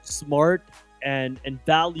a smart and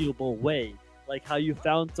valuable way, like how you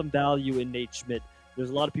found some value in Nate Schmidt.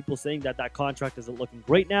 There's a lot of people saying that contract isn't looking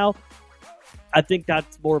great now. I think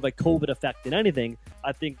that's more of a COVID effect than anything.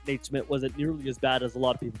 I think Nate Schmidt wasn't nearly as bad as a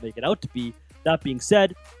lot of people make it out to be. That being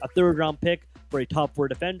said, a third-round pick for a top-4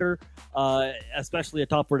 defender, especially a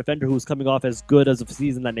top-4 defender who was coming off as good as a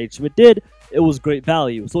season that Nate Schmidt did, it was great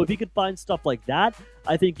value. So if you could find stuff like that,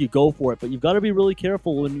 I think you go for it. But you've got to be really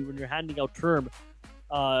careful when you're handing out term,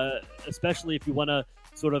 especially if you want to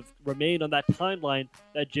sort of remain on that timeline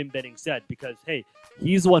that Jim Benning said. Because, hey,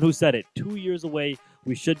 he's the one who said it. 2 years away,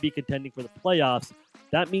 we should be contending for the playoffs.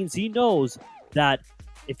 That means he knows that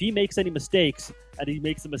if he makes any mistakes, and he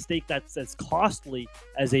makes a mistake that's as costly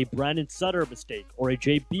as a Brandon Sutter mistake or a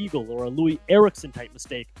Jay Beagle or a Louis Eriksson type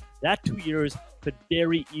mistake, that 2 years could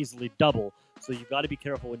very easily double. So you've got to be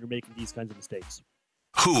careful when you're making these kinds of mistakes.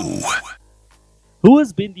 Who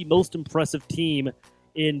has been the most impressive team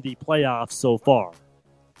in the playoffs so far?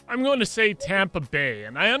 I'm going to say Tampa Bay,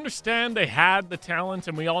 and I understand they had the talent,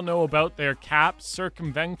 and we all know about their cap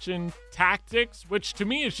circumvention tactics, which to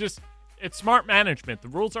me is just, it's smart management. The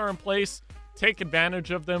rules are in place. Take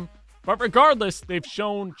advantage of them. But regardless, they've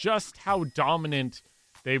shown just how dominant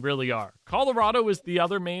they really are. Colorado is the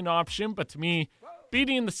other main option, but to me,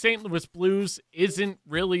 beating the St. Louis Blues isn't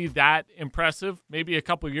really that impressive. Maybe a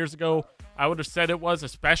couple years ago, I would have said it was,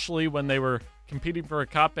 especially when they were competing for a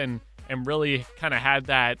cup and really kind of had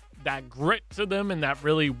that grit to them and that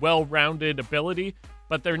really well-rounded ability.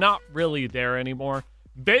 But they're not really there anymore.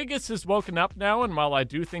 Vegas has woken up now, and while I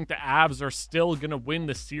do think the Avs are still going to win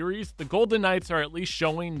the series, the Golden Knights are at least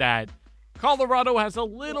showing that Colorado has a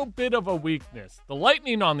little bit of a weakness. The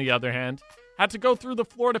Lightning, on the other hand, had to go through the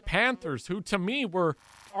Florida Panthers, who to me were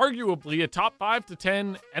arguably a top 5 to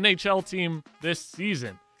 10 NHL team this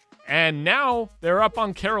season. And now they're up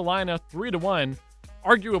on Carolina 3-1,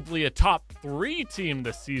 arguably a top 3 team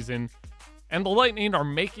this season, and the Lightning are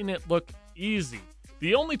making it look easy.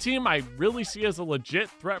 The only team I really see as a legit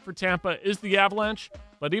threat for Tampa is the Avalanche,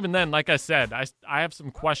 but even then, like I said, I have some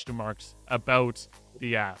question marks about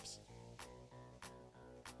the Avs.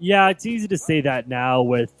 Yeah, it's easy to say that now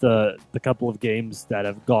with the couple of games that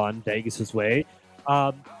have gone Vegas' way.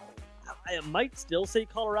 I might still say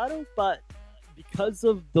Colorado, but because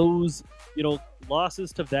of those,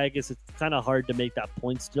 losses to Vegas, it's kind of hard to make that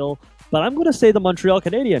point still. But I'm going to say the Montreal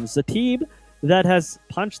Canadiens, a team that has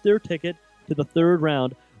punched their ticket to the third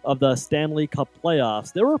round of the Stanley Cup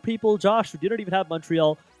Playoffs. There were people, Josh, who didn't even have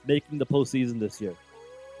Montreal making the postseason this year.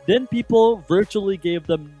 Then people virtually gave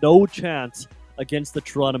them no chance against the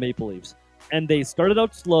Toronto Maple Leafs. And they started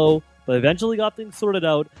out slow, but eventually got things sorted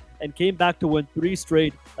out and came back to win 3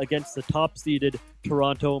 straight against the top-seeded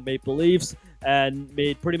Toronto Maple Leafs and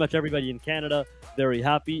made pretty much everybody in Canada very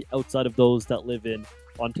happy outside of those that live in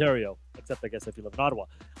Ontario, except I guess if you live in Ottawa.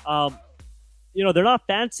 They're not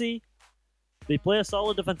fancy. They play a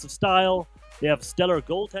solid defensive style. They have stellar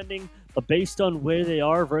goaltending, but based on where they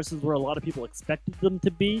are versus where a lot of people expected them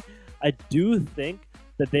to be, I do think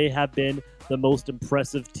that they have been the most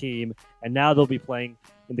impressive team, and now they'll be playing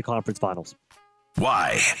in the conference finals.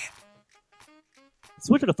 Why?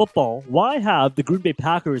 Switching to football, why have the Green Bay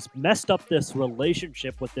Packers messed up this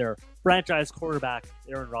relationship with their franchise quarterback,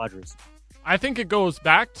 Aaron Rodgers? I think it goes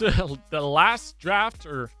back to the last draft,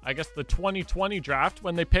 or I guess the 2020 draft,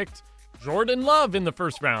 when they picked Jordan Love in the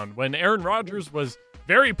first round, when Aaron Rodgers was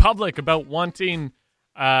very public about wanting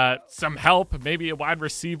some help, maybe a wide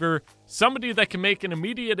receiver, somebody that can make an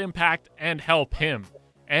immediate impact and help him.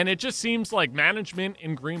 And it just seems like management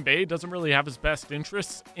in Green Bay doesn't really have his best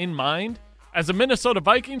interests in mind. As a Minnesota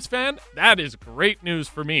Vikings fan, that is great news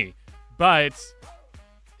for me. But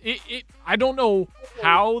I don't know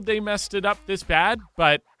how they messed it up this bad,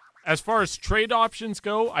 but as far as trade options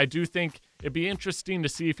go, I do think it'd be interesting to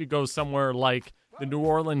see if he goes somewhere like the New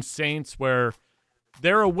Orleans Saints, where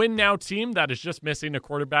they're a win-now team that is just missing a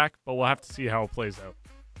quarterback, but we'll have to see how it plays out.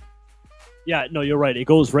 Yeah, no, you're right. It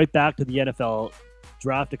goes right back to the NFL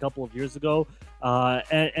draft a couple of years ago.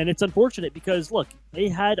 And it's unfortunate because, look, they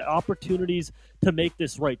had opportunities to make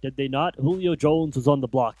this right, did they not? Julio Jones was on the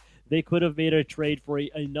block. They could have made a trade for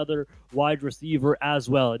another wide receiver as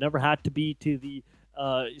well. It never had to be to the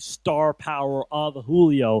star power of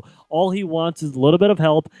Julio. All he wants is a little bit of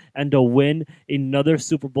help and to win another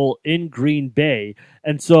Super Bowl in Green Bay.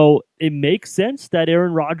 And so it makes sense that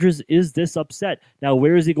Aaron Rodgers is this upset. Now,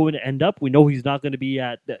 where is he going to end up? We know he's not going to be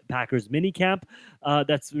at the Packers minicamp.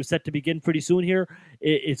 That's set to begin pretty soon here.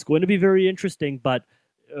 It's going to be very interesting, but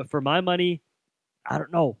for my money, I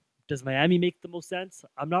don't know. Does Miami make the most sense?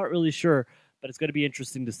 I'm not really sure, but it's going to be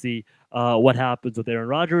interesting to see what happens with Aaron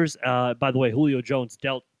Rodgers. By the way, Julio Jones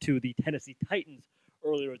dealt to the Tennessee Titans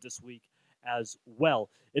earlier this week as well.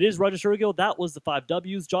 It is Roger Shergill. That was the 5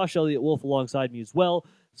 W's. Josh Elliott Wolf alongside me as well.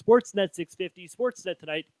 Sportsnet 650. Sportsnet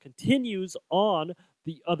tonight continues on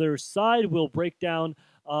the other side. We'll break down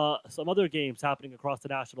some other games happening across the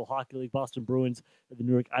National Hockey League. Boston Bruins and the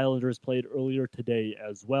New York Islanders played earlier today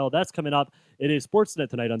as well. That's coming up. It is Sportsnet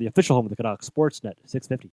tonight on the official home of the Canucks, Sportsnet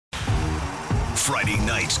 650. Friday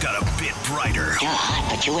nights got a bit brighter. You're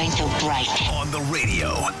hot, but you ain't so bright. On the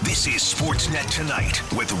radio, this is Sportsnet Tonight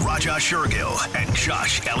with Raja Shergill and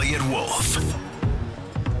Josh Elliott Wolf.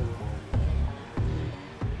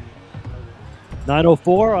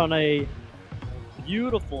 9:04 on a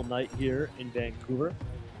beautiful night here in Vancouver.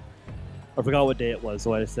 I forgot what day it was,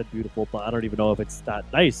 so I said beautiful, but I don't even know if it's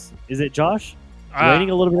that nice. Is it, Josh? Raining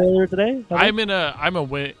a little bit earlier today? I'm in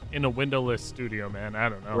a windowless studio, man. I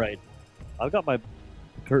don't know. Right. I've got my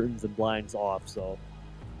curtains and blinds off, so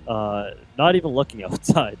not even looking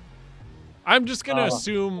outside. I'm just going to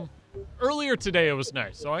assume earlier today it was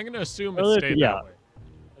nice, so I'm going to assume it stayed that way.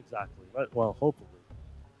 Exactly. Well, hopefully.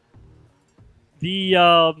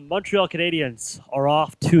 The Montreal Canadiens are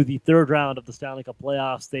off to the third round of the Stanley Cup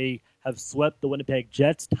Playoffs. They have swept the Winnipeg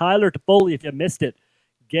Jets. Tyler Toffoli, if you missed it,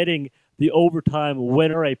 getting the overtime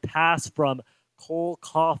winner. A pass from Cole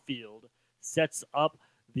Caulfield sets up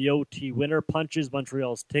the OT winner, punches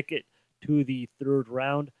Montreal's ticket to the third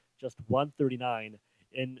round, just 1:39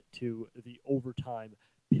 into the overtime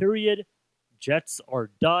period. Jets are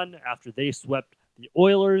done after they swept the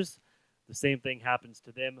Oilers. the same thing happens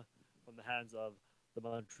to them from the hands of the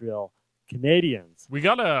Montreal Canadiens.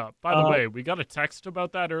 By the way, we got a text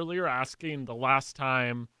about that earlier asking the last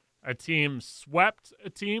time a team swept a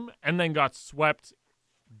team and then got swept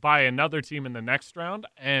by another team in the next round.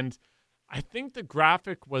 And I think the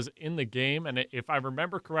graphic was in the game. And if I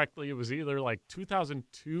remember correctly, it was either like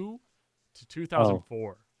 2002 to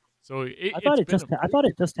 2004. So I thought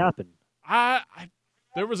it just happened.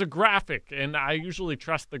 There was a graphic, and I usually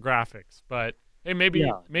trust the graphics. But hey, maybe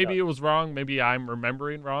it was wrong. Maybe I'm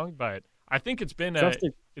remembering wrong. But I think it's been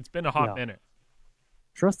a hot minute.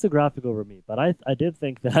 Trust the graphic over me. But I did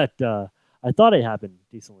think that I thought it happened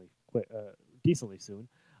decently soon.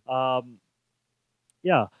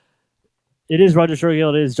 It is Roger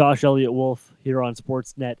Shergill. It is Josh Elliott Wolf here on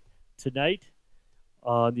Sportsnet tonight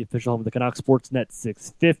on the official home of the Canucks, Sportsnet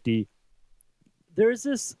 650. There's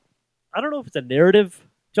this, I don't know if it's a narrative,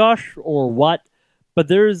 Josh, or what, but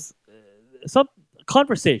there's some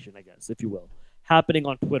conversation, I guess, if you will, happening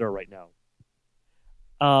on Twitter right now.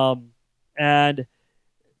 And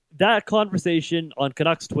that conversation on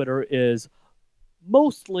Canucks Twitter is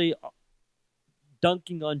mostly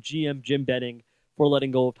dunking on GM Jim Benning for letting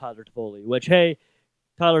go of Tyler Toffoli, which, hey,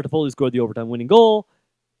 Tyler Toffoli scored the overtime winning goal.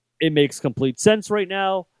 It makes complete sense right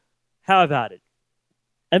now. Have at it.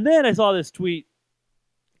 And then I saw this tweet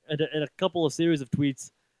and a couple of series of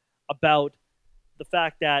tweets about the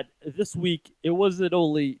fact that this week it wasn't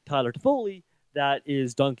only Tyler Toffoli that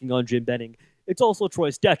is dunking on Jim Benning. It's also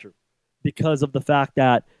Troy Stecher, because of the fact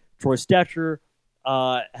that Troy Stecher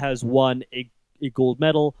has won a gold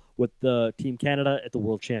medal with the Team Canada at the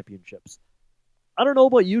World Championships. I don't know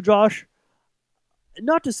about you, Josh.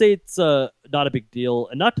 Not to say it's not a big deal,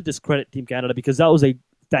 and not to discredit Team Canada, because that was a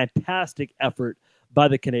fantastic effort by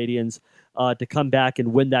the Canadiens to come back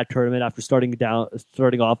and win that tournament after starting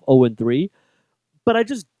off 0-3. But I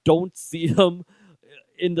just don't see them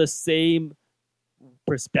in the same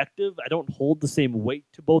perspective. I don't hold the same weight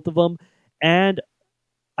to both of them, and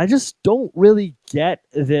I just don't really get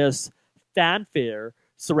this fanfare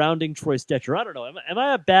surrounding Troy Stecher. I don't know. Am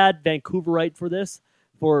I a bad Vancouverite for this?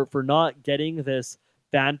 For not getting this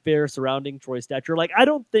fanfare surrounding Troy Stecher? Like, I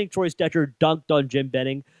don't think Troy Stecher dunked on Jim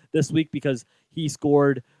Benning this week because he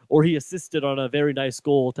scored or he assisted on a very nice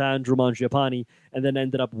goal to Andrew Mangiapane and then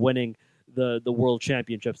ended up winning the World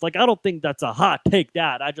Championships. Like, I don't think that's a hot take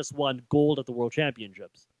that. I just won gold at the World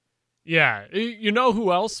Championships. Yeah. You know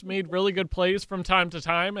who else made really good plays from time to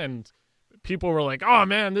time? And people were like, oh,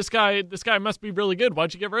 man, this guy must be really good.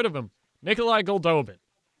 Why'd you get rid of him? Nikolai Goldobin.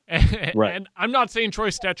 Right. And I'm not saying Troy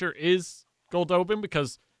Stecher is Goldobin,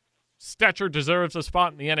 because Stecher deserves a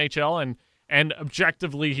spot in the NHL, and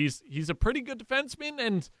objectively he's a pretty good defenseman,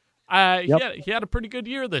 and he had a pretty good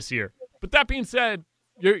year this year. But that being said,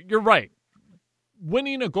 you're right.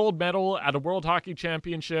 Winning a gold medal at a World Hockey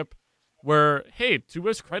Championship, where, hey, to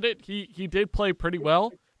his credit, he did play pretty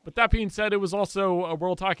well. But that being said, it was also a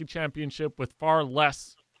World Hockey Championship with far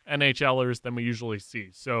less NHLers than we usually see.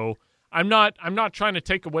 So I'm not trying to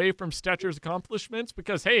take away from Stecher's accomplishments,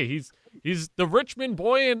 because, hey, he's the Richmond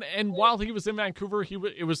boy, and while he was in Vancouver,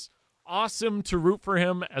 it was awesome to root for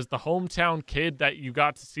him as the hometown kid that you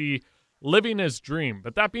got to see living his dream.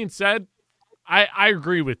 But that being said, I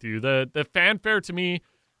agree with you. The fanfare to me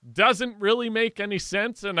doesn't really make any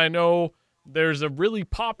sense, and I know there's a really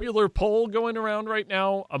popular poll going around right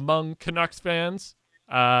now among Canucks fans,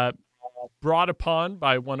 brought upon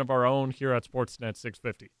by one of our own here at Sportsnet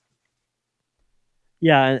 650.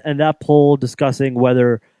 Yeah, and that poll discussing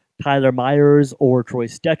whether Tyler Myers or Troy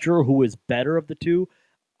Stecher, who is better of the two.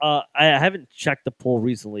 I haven't checked the poll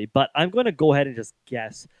recently, but I'm going to go ahead and just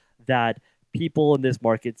guess that people in this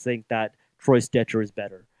market think that Troy Stecher is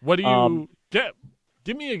better. What do you get?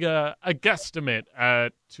 Give me a guesstimate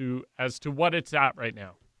as to what it's at right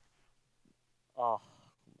now. Oh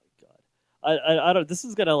my God, I don't. This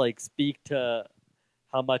is gonna speak to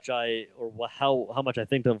how much how much I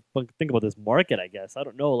think about this market. I guess I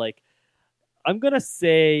don't know. I'm gonna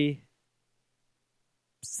say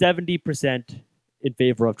 70% in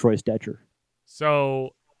favor of Troy Stecher.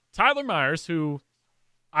 So Tyler Myers, who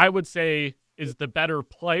I would say is the better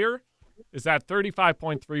player, is at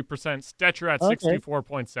 35.3%. Stecher at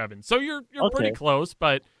 64.7%. So you're pretty close,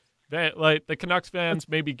 but the Canucks fans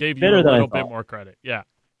maybe gave you a little bit more credit. Yeah,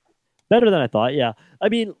 better than I thought. Yeah, I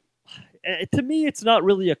mean, to me, it's not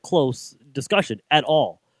really a close discussion at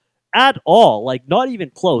all. Not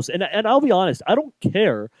even close. And I'll be honest, I don't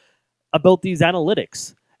care about these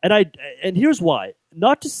analytics. And here's why.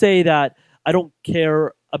 Not to say that I don't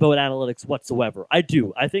care about analytics whatsoever. I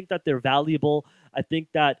do. I think that they're valuable. I think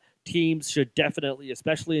that teams should definitely,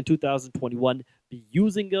 especially in 2021, be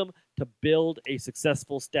using them to build a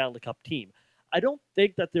successful Stanley Cup team. I don't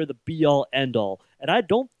think that they're the be-all, end-all, and I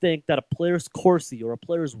don't think that a player's Corsi or a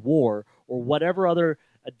player's WAR or whatever other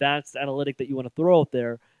advanced analytic that you want to throw out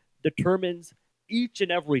there determines each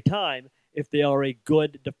and every time if they are a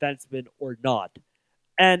good defenseman or not.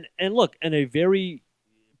 And look, and a very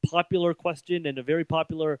popular question and a very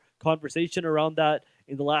popular conversation around that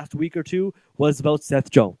in the last week or two was about Seth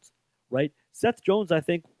Jones, right? Seth Jones, I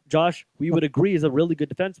think, Josh, we would agree is a really good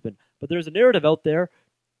defenseman, but there's a narrative out there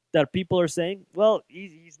that people are saying, well,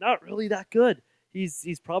 he's not really that good.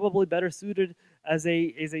 He's probably better suited as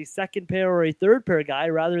a second pair or a third pair guy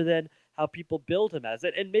rather than how people build him as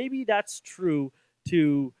it. And maybe that's true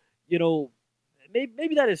to,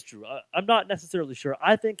 maybe that is true. I'm not necessarily sure.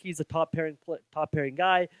 I think he's a top pairing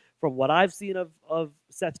guy from what I've seen of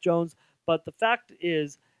Seth Jones. But the fact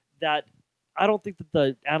is that I don't think that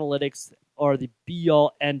the analytics are the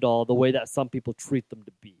be-all, end-all the way that some people treat them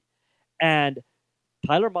to be. And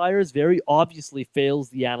Tyler Myers very obviously fails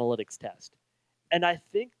the analytics test. And I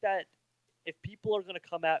think that if people are going to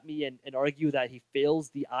come at me and argue that he fails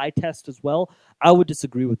the eye test as well, I would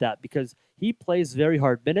disagree with that because he plays very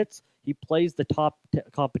hard minutes. He plays the top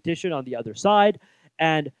competition on the other side.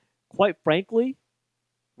 And quite frankly,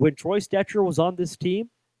 when Troy Stecher was on this team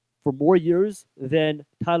for more years than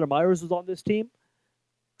Tyler Myers was on this team,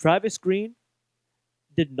 Travis Green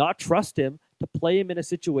did not trust him to play him in a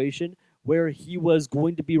situation where he was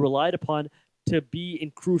going to be relied upon to be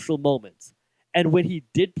in crucial moments. And when he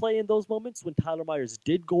did play in those moments, when Tyler Myers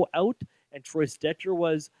did go out and Troy Stecher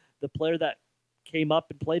was the player that came up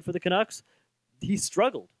and played for the Canucks, he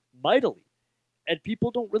struggled mightily. And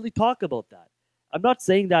people don't really talk about that. I'm not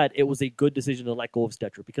saying that it was a good decision to let go of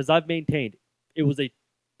Stecher because I've maintained it was a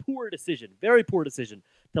poor decision, very poor decision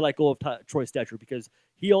to let go of Troy Stecher because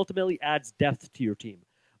he ultimately adds depth to your team.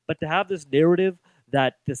 But to have this narrative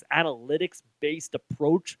that this analytics-based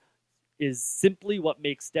approach is simply what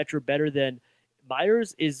makes Stecher better than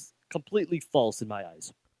Myers is completely false in my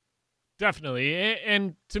eyes. Definitely.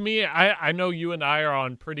 And to me, I know you and I are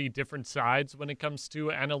on pretty different sides when it comes to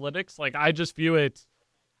analytics. Like, I just view it,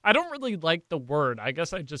 I don't really like the word. I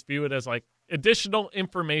guess I just view it as like additional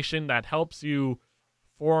information that helps you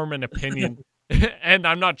form an opinion. And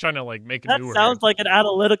I'm not trying to like make a new word. That sounds like an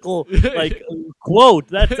analytical like quote.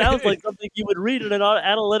 That sounds like something you would read in an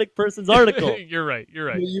analytic person's article. You're right.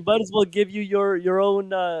 You might as well give you your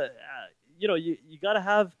own.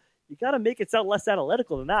 You gotta make it sound less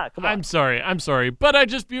analytical than that. Come on. I'm sorry, but I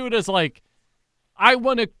just view it as like I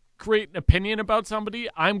want to create an opinion about somebody.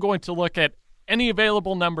 I'm going to look at any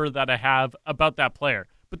available number that I have about that player.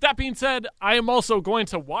 But that being said, I am also going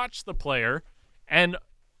to watch the player and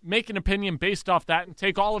make an opinion based off that and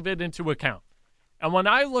take all of it into account. And when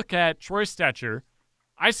I look at Troy Stecher,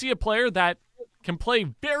 I see a player that can play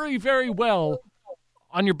very, very well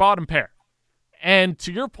on your bottom pair. And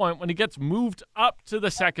to your point, when he gets moved up to the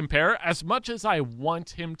second pair, as much as I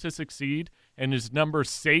want him to succeed and his numbers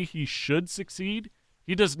say he should succeed,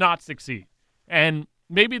 he does not succeed. And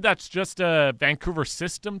maybe that's just a Vancouver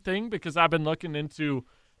system thing because I've been looking into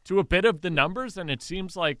a bit of the numbers, and it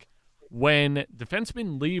seems like when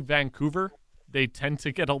defensemen leave Vancouver, they tend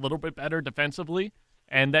to get a little bit better defensively,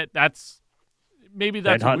 and that's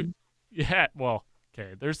yeah. Well,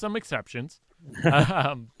 okay, there's some exceptions,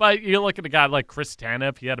 but you look at a guy like Chris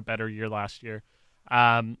Tanev; he had a better year last year.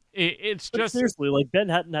 It's but just seriously, like Ben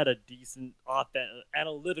Hutton had a decent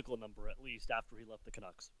analytical number at least after he left the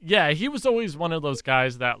Canucks. Yeah, he was always one of those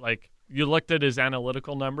guys that like you looked at his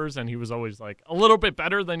analytical numbers, and he was always like a little bit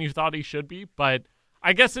better than you thought he should be, but.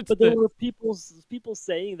 I guess it's. But there were people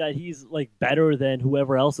saying that he's like better than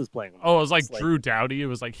whoever else is playing. Oh, it was like Drew Doughty. It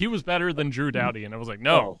was like he was better than Drew Doughty, and I was like,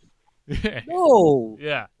 no, no,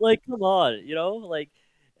 yeah, like come on,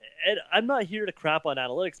 and I'm not here to crap on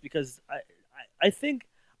analytics because I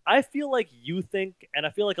feel like you think, and I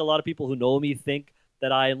feel like a lot of people who know me think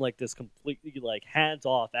that I am like this completely like hands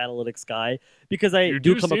off analytics guy because I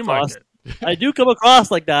do come across. Like I do come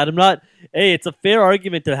across like that. I'm not. Hey, it's a fair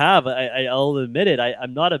argument to have. I'll admit it.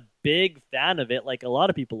 I'm not a big fan of it, like a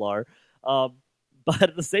lot of people are. But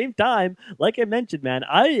at the same time, like I mentioned, man,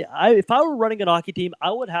 if I were running an hockey team,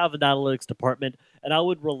 I would have an analytics department, and I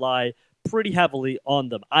would rely pretty heavily on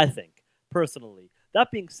them. I think personally.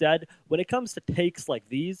 That being said, when it comes to takes like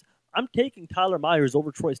these, I'm taking Tyler Myers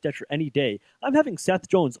over Troy Stecher any day. I'm having Seth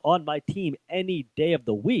Jones on my team any day of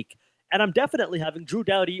the week. And I'm definitely having Drew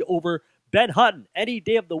Doughty over Ben Hutton any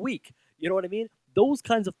day of the week. You know what I mean? Those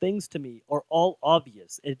kinds of things to me are all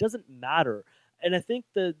obvious. It doesn't matter. And I think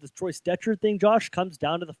the Troy Stecher thing, Josh, comes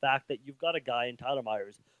down to the fact that you've got a guy in Tyler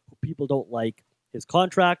Myers who people don't like his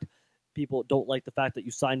contract. people don't like the fact that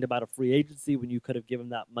you signed him out of free agency when you could have given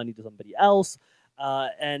that money to somebody else.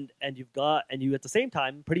 And you at the same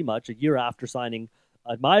time, pretty much a year after signing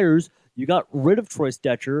Myers, you got rid of Troy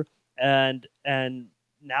Stecher, and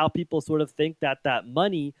now people sort of think that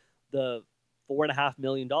money, the $4.5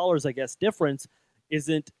 million, I guess, difference,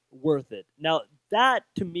 isn't worth it. Now, that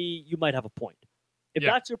to me, you might have a point. If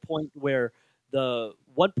that's your point, where the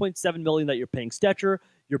 $1.7 million that you're paying Stecher,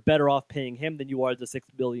 you're better off paying him than you are the $6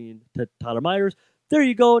 million to Tyler Myers. There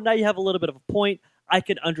you go. Now you have a little bit of a point. I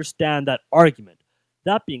can understand that argument.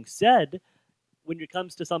 That being said, when it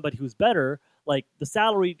comes to somebody who's better, like the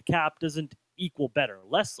salary cap doesn't equal better.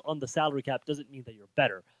 Less on the salary cap doesn't mean that you're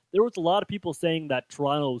better. There was a lot of people saying that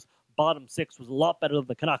Toronto's bottom six was a lot better than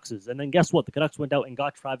the Canucks'. And then guess what? The Canucks went out and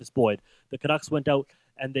got Travis Boyd. The Canucks went out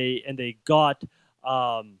and they got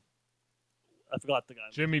I forgot the guy.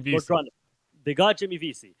 Jimmy Vesey. They got Jimmy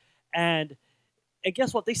Vesey. And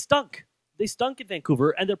guess what? They stunk. They stunk in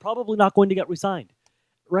Vancouver, and they're probably not going to get re-signed.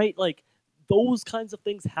 Right? Like, those kinds of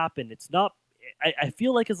things happen. It's not, I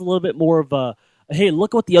feel like it's a little bit more of a, hey,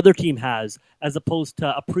 look what the other team has, as opposed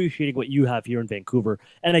to appreciating what you have here in Vancouver.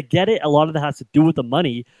 And I get it, a lot of that has to do with the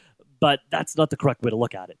money, but that's not the correct way to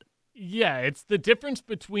look at it. Yeah, it's the difference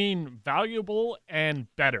between valuable and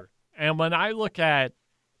better. And when I look at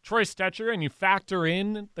Troy Stecher and you factor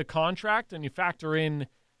in the contract and you factor in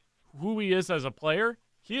who he is as a player,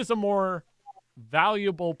 he is a more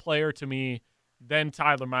valuable player to me than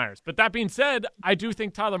Tyler Myers. But that being said, I do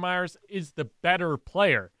think Tyler Myers is the better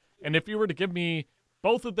player. And if you were to give me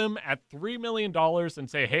both of them at $3 million and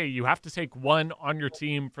say, hey, you have to take one on your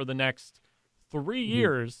team for the next 3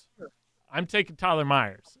 years, I'm taking Tyler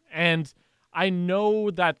Myers. And I know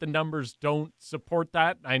that the numbers don't support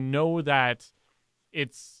that. I know that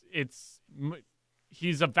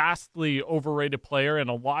he's a vastly overrated player in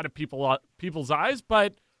a lot of people's eyes,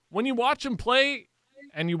 but when you watch him play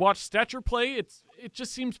and you watch Stecher play, it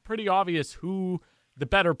just seems pretty obvious who the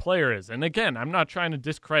better player is. And again, I'm not trying to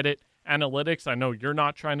discredit analytics. I know you're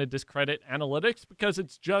not trying to discredit analytics because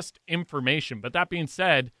it's just information. But that being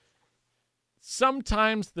said,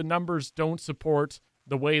 sometimes the numbers don't support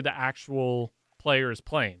the way the actual player is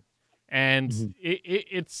playing. And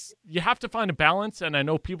it's you have to find a balance, and I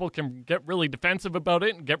know people can get really defensive about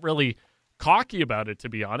it and get really cocky about it, to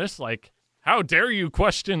be honest. Like, how dare you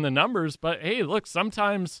question the numbers? But, hey, look,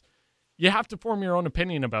 sometimes you have to form your own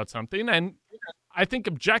opinion about something. And I think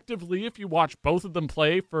objectively, if you watch both of them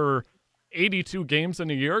play for 82 games in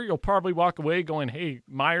a year, you'll probably walk away going, hey,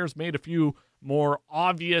 Myers made a few more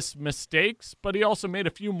obvious mistakes, but he also made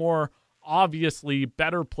a few more obviously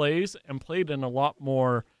better plays and played in a lot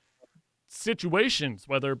more situations,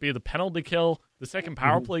 whether it be the penalty kill, the second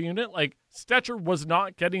power play unit. Like, Stecher was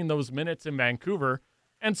not getting those minutes in Vancouver.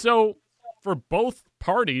 And so for both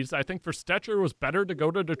parties, I think for Stecher, it was better to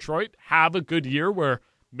go to Detroit, have a good year where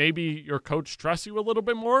maybe your coach trusts you a little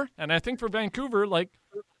bit more. And I think for Vancouver, like,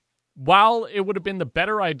 while it would have been the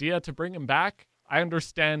better idea to bring him back, I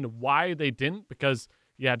understand why they didn't, because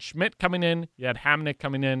you had Schmidt coming in, you had Hamnick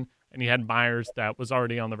coming in, and you had Myers that was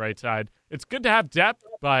already on the right side. It's good to have depth,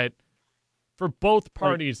 but for both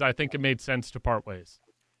parties, I think it made sense to part ways.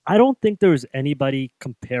 I don't think there's anybody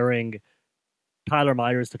comparing Tyler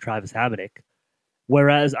Myers to Travis Hamonic,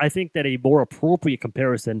 whereas I think that a more appropriate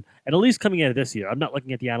comparison, and at least coming into this year, I'm not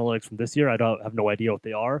looking at the analytics from this year. I have no idea what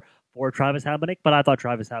they are for Travis Hamonic, but I thought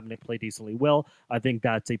Travis Hamonic played decently well. I think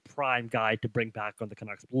that's a prime guy to bring back on the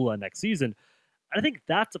Canucks blue line next season. I think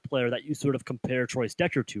that's a player that you sort of compare Troy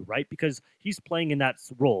Stecher to, right? Because he's playing in that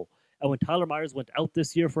role. And when Tyler Myers went out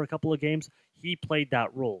this year for a couple of games, he played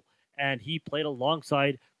that role. And he played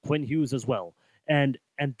alongside Quinn Hughes as well. And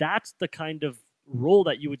that's the kind of role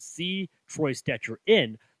that you would see Troy Stecher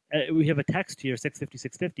in. We have a text here,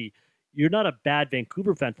 650. You're not a bad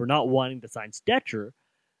Vancouver fan for not wanting to sign Stecher.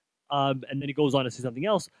 And then he goes on to say something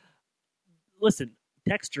else. Listen,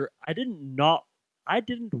 texture, I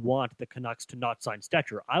didn't want the Canucks to not sign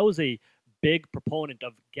Stecher. I was a big proponent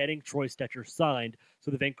of getting Troy Stecher signed so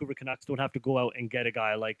the Vancouver Canucks don't have to go out and get a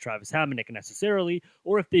guy like Travis Hamonic necessarily,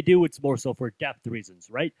 or if they do, it's more so for depth reasons,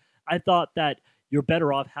 right? I thought that you're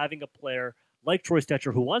better off having a player like Troy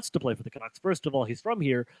Stecher who wants to play for the Canucks. First of all, he's from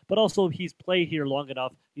here, but also he's played here long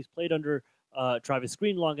enough. He's played under Travis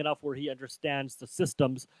Green long enough where he understands the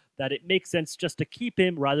systems that it makes sense just to keep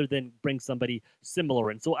him rather than bring somebody similar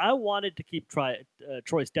in. So I wanted to keep Troy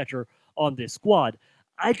Stecher on this squad.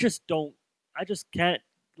 I just can't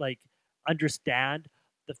understand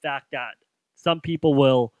the fact that some people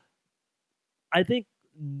will, I think,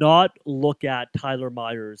 not look at Tyler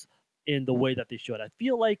Myers in the way that they should. I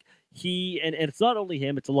feel like and it's not only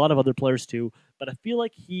him, it's a lot of other players too, but I feel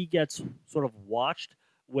like he gets sort of watched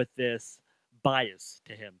with this bias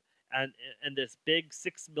to him and this big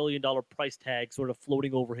 $6 million price tag sort of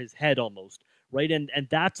floating over his head almost, right? And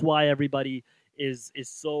that's why everybody is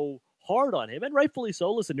so hard on him, and rightfully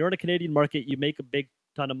so. Listen, you're in a Canadian market, you make a big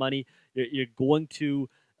ton of money, you're going to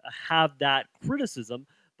have that criticism,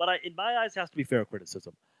 but in my eyes, it has to be fair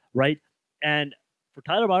criticism, right? And for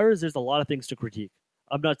Tyler Myers, there's a lot of things to critique.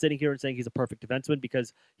 I'm not sitting here and saying he's a perfect defenseman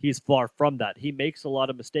because he's far from that. He makes a lot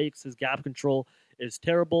of mistakes. His gap control is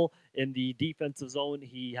terrible. In the defensive zone,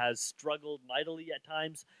 he has struggled mightily at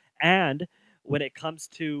times. And when it comes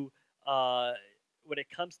to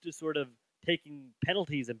sort of taking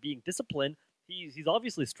penalties and being disciplined, he's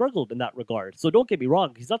obviously struggled in that regard. So don't get me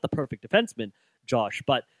wrong, he's not the perfect defenseman, Josh,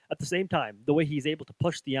 but at the same time, the way he's able to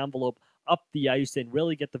push the envelope up the ice and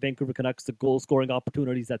really get the Vancouver Canucks the goal-scoring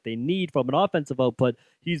opportunities that they need from an offensive output,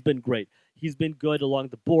 he's been great. He's been good along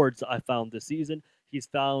the boards, I found, this season. He's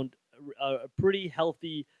found a pretty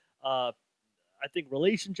healthy, I think,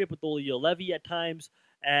 relationship with Olli Levy at times,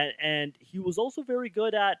 and he was also very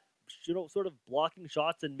good at, sort of blocking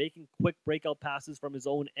shots and making quick breakout passes from his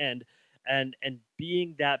own end, and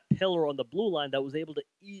being that pillar on the blue line that was able to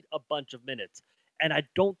eat a bunch of minutes. And I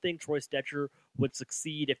don't think Troy Stecher would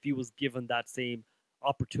succeed if he was given that same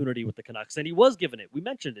opportunity with the Canucks. And he was given it. We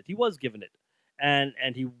mentioned it. He was given it.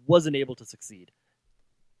 And he wasn't able to succeed.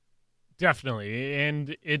 Definitely.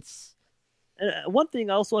 And it's... And one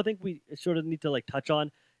thing also I think we sort of need to touch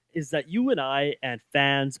on is that you and I and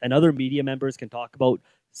fans and other media members can talk about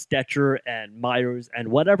Stecher and Myers and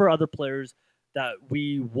whatever other players that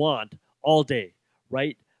we want all day,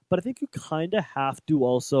 right? But I think you kind of have to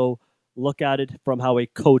also look at it from how a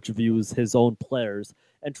coach views his own players.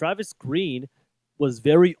 And Travis Green was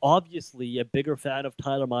very obviously a bigger fan of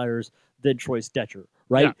Tyler Myers than Troy Stecher,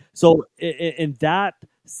 right? Yeah. So in that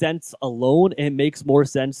sense alone, it makes more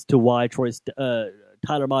sense to why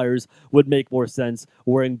Tyler Myers would make more sense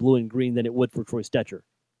wearing blue and green than it would for Troy Stecher.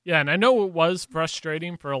 Yeah, and I know it was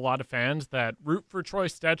frustrating for a lot of fans that root for Troy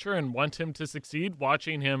Stecher and want him to succeed,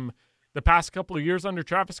 watching him the past couple of years under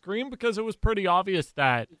Travis Green, because it was pretty obvious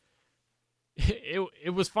that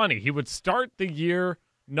it was funny. He would start the year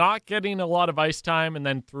not getting a lot of ice time, and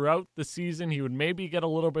then throughout the season he would maybe get a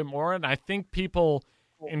little bit more, and I think people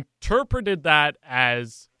interpreted that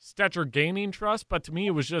as Stecher gaining trust, but to me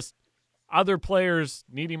it was just other players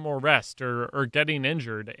needing more rest or getting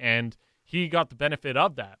injured, and he got the benefit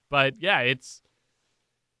of that. But yeah, it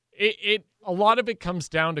a lot of it comes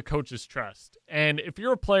down to coach's trust. And if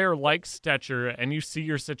you're a player like Stecher and you see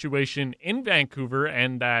your situation in Vancouver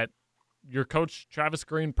and that your coach, Travis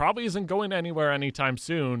Green, probably isn't going anywhere anytime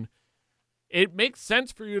soon, it makes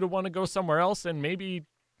sense for you to want to go somewhere else and maybe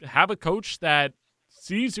have a coach that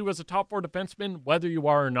sees you as a top four defenseman, whether you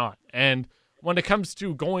are or not. And when it comes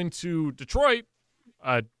to going to Detroit,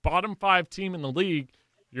 a bottom five team in the league,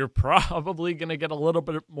 you're probably going to get a little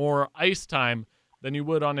bit more ice time than you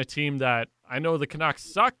would on a team that, I know the Canucks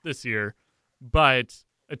sucked this year, but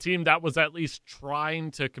a team that was at least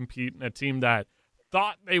trying to compete and a team that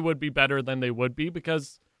thought they would be better than they would be,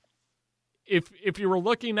 because if you were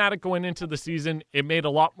looking at it going into the season, it made a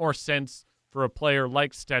lot more sense for a player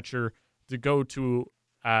like Stecher to go to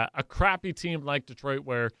a crappy team like Detroit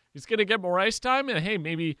where he's going to get more ice time, and hey,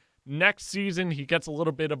 maybe next season he gets a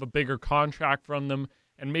little bit of a bigger contract from them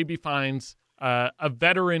and maybe finds a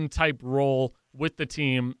veteran-type role with the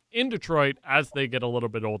team in Detroit as they get a little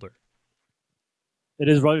bit older. It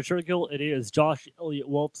is Roger Shergill. It is Josh Elliott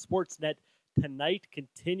Wolf. Sportsnet Tonight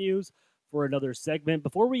continues for another segment.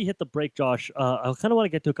 Before we hit the break, Josh, I kind of want to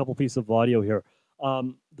get to a couple pieces of audio here.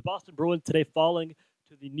 The Boston Bruins today falling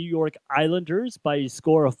to the New York Islanders by a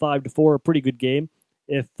score of 5-4. A pretty good game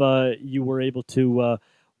if you were able to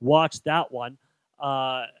watch that one.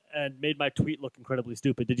 And made my tweet look incredibly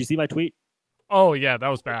stupid. Did you see my tweet? Oh, yeah, that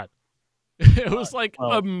was bad. It was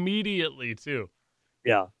immediately, too.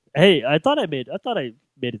 Yeah. Hey, I thought I made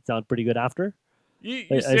it sound pretty good after.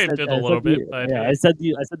 You saved it a little bit. Yeah, I said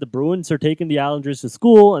the Bruins are taking the Islanders to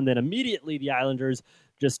school, and then immediately the Islanders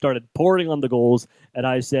just started pouring on the goals, and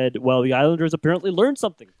I said, well, the Islanders apparently learned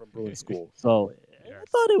something from Bruins school. So yes. I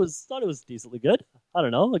thought it was decently good. I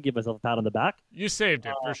don't know. I'll give myself a pat on the back. You saved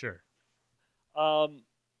it for sure.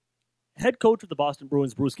 Head coach of the Boston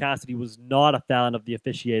Bruins, Bruce Cassidy, was not a fan of the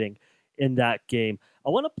officiating in that game. I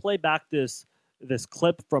want to play back this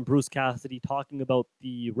clip from Bruce Cassidy talking about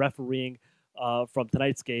the refereeing from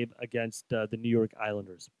tonight's game against the New York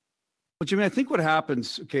Islanders. Well, Jimmy, I think what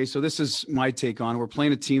happens, okay, so this is my take on it. We're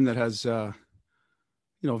playing a team that has,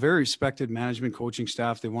 very respected management, coaching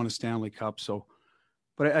staff. They won a Stanley Cup. So,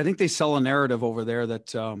 but I think they sell a narrative over there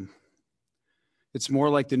that it's more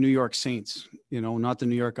like the New York Saints, not the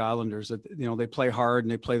New York Islanders. That they play hard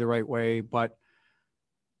and they play the right way. But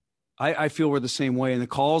I feel we're the same way. And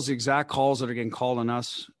the exact calls that are getting called on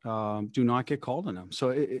us, do not get called on them. So,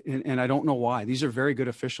 and I don't know why. These are very good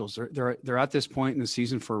officials. They're at this point in the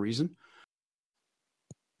season for a reason.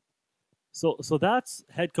 So that's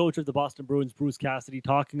head coach of the Boston Bruins, Bruce Cassidy,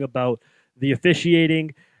 talking about the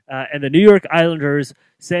officiating and the New York Islanders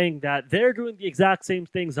saying that they're doing the exact same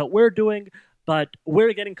things that we're doing, but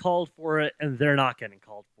we're getting called for it and they're not getting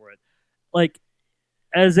called for it. Like,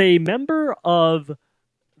 as a member of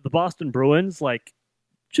the Boston Bruins, like,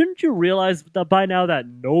 shouldn't you realize that by now that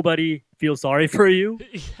nobody feels sorry for you?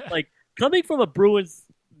 Yeah. Like, coming from a Bruins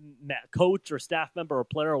coach or staff member or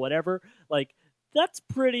player or whatever, like, it's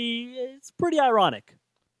pretty ironic.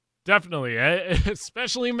 Definitely,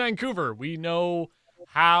 especially in Vancouver. We know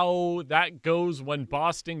how that goes when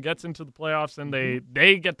Boston gets into the playoffs and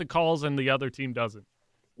they get the calls and the other team doesn't.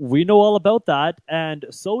 We know all about that, and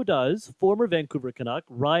so does former Vancouver Canuck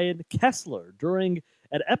Ryan Kesler during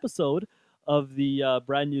an episode of the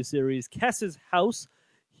brand new series Kess's House.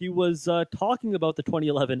 He was talking about the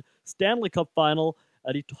 2011 Stanley Cup Final,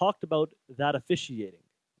 and he talked about that officiating.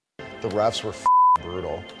 The refs were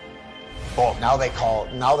brutal. Well, now they call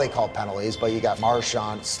penalties, but you got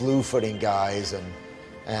Marchand slew-footing guys,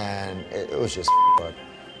 and it was just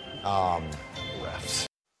refs.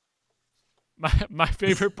 My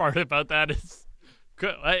favorite part about that is,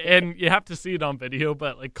 and you have to see it on video,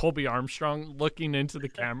 but like Colby Armstrong looking into the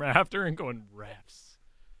camera after and going, refs.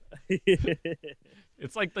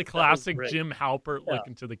 It's like the classic Jim Halpert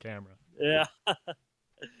looking to the camera. Yeah.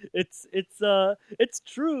 It's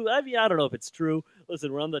true. I mean, I don't know if it's true.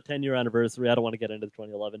 Listen, we're on the 10-year anniversary. I don't want to get into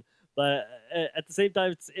 2011, but at the same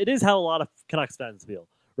time, it is how a lot of Canucks fans feel,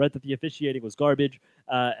 right? That the officiating was garbage,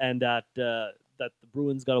 and that the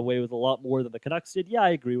Bruins got away with a lot more than the Canucks did. Yeah, I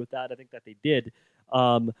agree with that. I think that they did,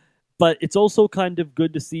 but it's also kind of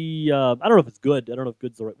good to see. I don't know if it's good. I don't know if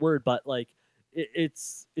 "good's" the right word, but like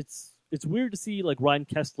it's weird to see like Ryan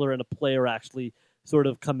Kesler and a player actually sort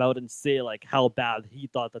of come out and say like how bad he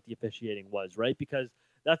thought that the officiating was, right? Because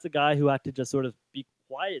that's a guy who had to just sort of be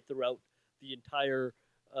quiet throughout the entire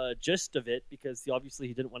gist of it, because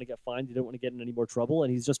he didn't want to get fined, he didn't want to get in any more trouble,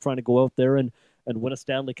 and he's just trying to go out there and win a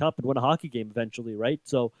Stanley Cup and win a hockey game eventually, right?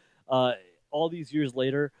 So all these years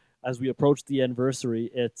later, as we approach the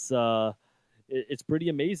anniversary, it's pretty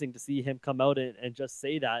amazing to see him come out and just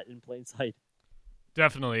say that in plain sight.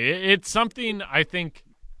 Definitely. It's something I think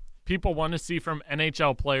people want to see from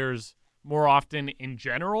NHL players more often in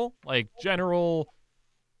general, like general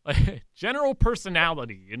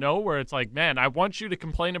personality, where it's like, man, I want you to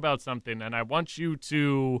complain about something and I want you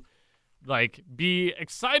to like be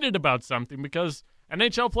excited about something, because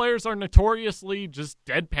NHL players are notoriously just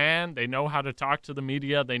deadpan. They know how to talk to the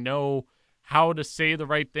media. They know how to say the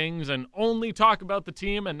right things and only talk about the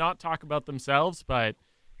team and not talk about themselves. But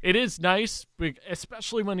it is nice,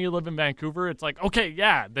 especially when you live in Vancouver. It's like, okay,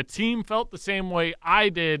 yeah, the team felt the same way I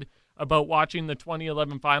did about watching the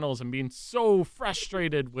 2011 finals and being so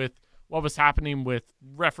frustrated with what was happening with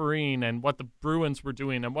refereeing and what the Bruins were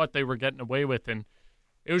doing and what they were getting away with. And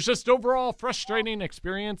it was just overall frustrating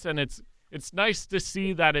experience, and it's nice to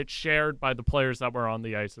see that it's shared by the players that were on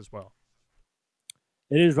the ice as well.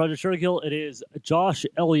 It is Roger Shergill. It is Josh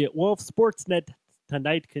Elliott-Wolf. Sportsnet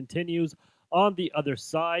Tonight continues. On the other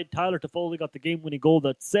side, Tyler Toffoli got the game-winning goal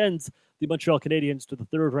that sends the Montreal Canadiens to the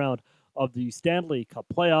third round of the Stanley Cup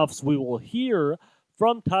Playoffs. We will hear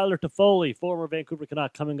from Tyler Toffoli, former Vancouver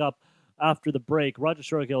Canuck, coming up after the break. Roger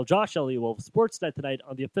Shergill, Josh Elliott-Wolf, Sportsnet Tonight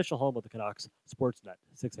on the official home of the Canucks, Sportsnet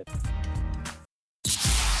 650.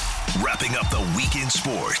 Wrapping up the week in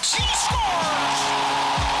sports.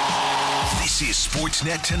 This is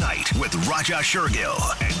Sportsnet Tonight with Raja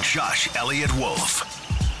Shergill and Josh Elliott-Wolf.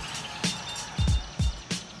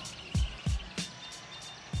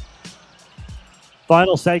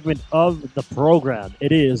 Final segment of the program.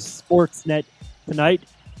 It is Sportsnet Tonight.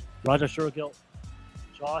 Raja Shergill,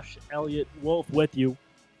 Josh Elliott-Wolf with you.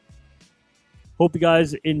 Hope you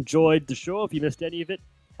guys enjoyed the show. If you missed any of it,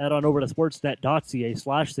 head on over to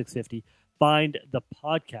sportsnet.ca/650. Find the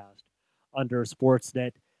podcast under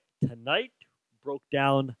Sportsnet Tonight. Broke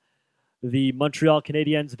down the Montreal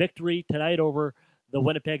Canadiens' victory tonight over the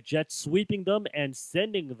Winnipeg Jets, sweeping them and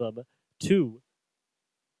sending them to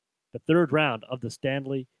the third round of the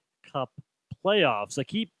Stanley Cup Playoffs. I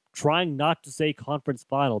keep trying not to say conference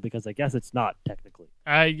final because I guess it's not technically.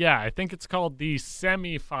 Yeah, I think it's called the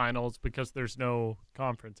semifinals because there's no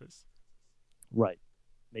conferences. Right.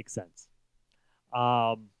 Makes sense.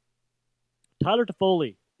 Tyler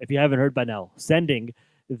Toffoli, if you haven't heard by now, sending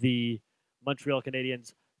the Montreal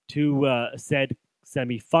Canadiens to said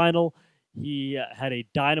semifinal. He had a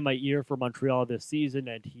dynamite year for Montreal this season,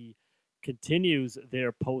 and he continues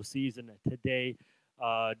their postseason today,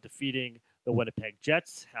 defeating the Winnipeg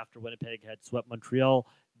Jets. After Winnipeg had swept Montreal,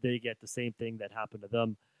 they get the same thing that happened to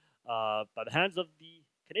them by the hands of the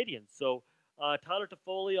Canadiens. So Tyler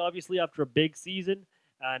Toffoli, obviously after a big season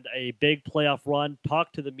and a big playoff run,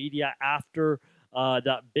 talked to the media after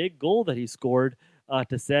that big goal that he scored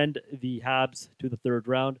to send the Habs to the third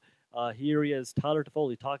round. Here he is, Tyler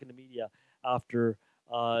Toffoli, talking to media after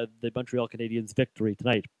the Montreal Canadiens' victory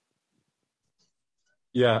tonight.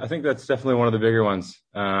 Yeah, I think that's definitely one of the bigger ones.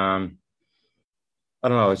 I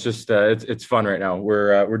don't know. It's just it's fun right now.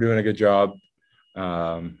 We're doing a good job,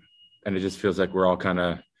 and it just feels like we're all kind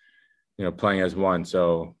of playing as one.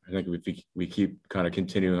 So I think if we keep kind of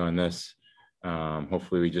continuing on this,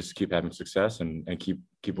 hopefully we just keep having success and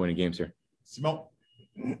keep winning games here. Simon.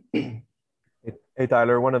 Hey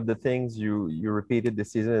Tyler, one of the things you repeated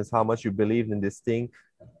this season is how much you believed in this thing.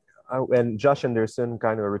 And Josh Anderson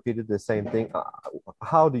kind of repeated the same thing.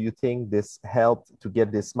 How do you think this helped to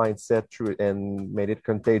get this mindset through and made it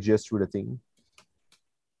contagious through the team?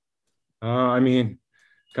 I mean,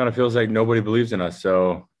 kind of feels like nobody believes in us.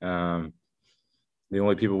 So the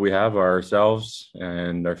only people we have are ourselves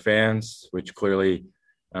and our fans, which clearly,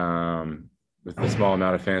 with the small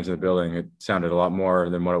amount of fans in the building, it sounded a lot more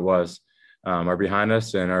than what it was, are behind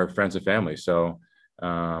us, and our friends and family. So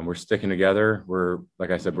we're sticking together. We're,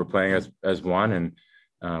 like I said, we're playing as one,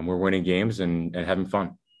 and we're winning games and having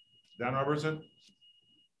fun. Dan Robertson.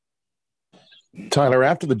 Tyler,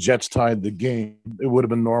 after the Jets tied the game, it would have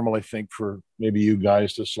been normal, I think, for maybe you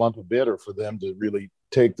guys to slump a bit or for them to really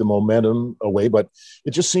take the momentum away. But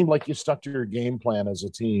it just seemed like you stuck to your game plan as a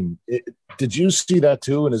team. Did you see that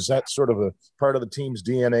too? And is that sort of a part of the team's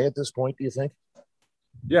DNA at this point, do you think?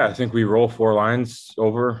 Yeah, I think we roll four lines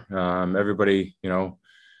over. Everybody,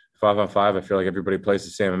 5-on-5, I feel like everybody plays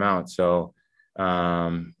the same amount. So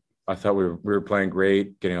I thought we were playing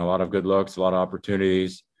great, getting a lot of good looks, a lot of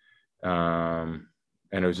opportunities. And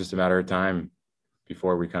it was just a matter of time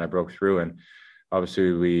before we kind of broke through. And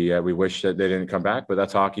obviously we wish that they didn't come back, but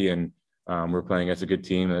that's hockey, and we're playing as a good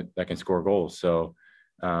team that can score goals. So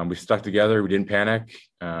we stuck together. We didn't panic.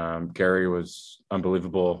 Gary was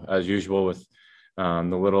unbelievable as usual with the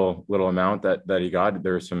little amount that he got.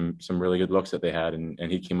 There were some really good looks that they had,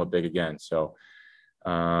 and he came up big again. So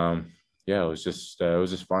it was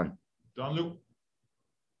just fun. Don Luke.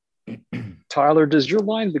 Tyler, does your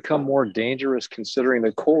line become more dangerous considering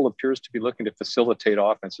that Cole appears to be looking to facilitate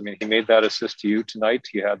offense? I mean, he made that assist to you tonight.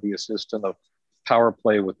 He had the assist in the power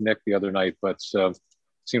play with Nick the other night, but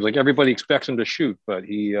seems like everybody expects him to shoot, but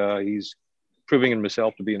he's proving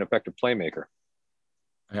himself to be an effective playmaker.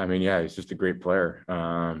 I mean, yeah, he's just a great player.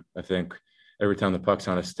 I think every time the puck's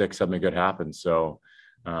on his stick, something good happens. So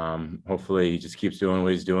hopefully he just keeps doing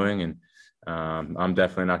what he's doing, and I'm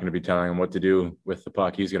definitely not going to be telling him what to do with the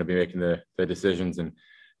puck. He's going to be making the decisions, and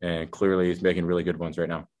clearly he's making really good ones right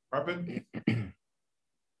now.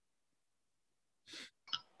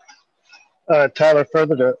 Tyler,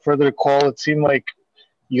 further to Cole, it seemed like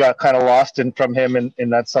you got kind of lost from him in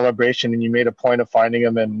that celebration, and you made a point of finding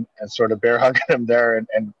him and sort of bear hugging him there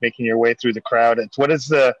and making your way through the crowd. Has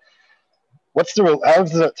that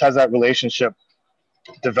relationship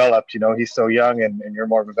developed? He's so young and you're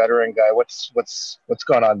more of a veteran guy. What's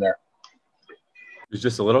going on there? He's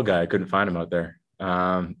just a little guy. I couldn't find him out there.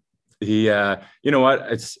 He you know what,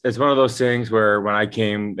 it's one of those things where when I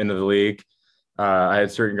came into the league, I had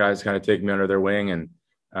certain guys kind of take me under their wing, and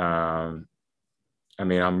I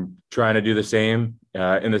mean, I'm trying to do the same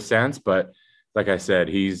in the sense, but like I said,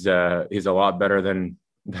 he's a lot better than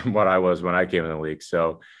what I was when I came in the league.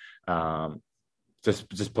 So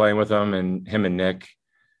just playing with him and Nick,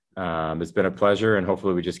 it's been a pleasure, and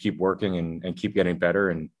hopefully we just keep working and keep getting better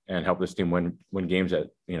and help this team win games at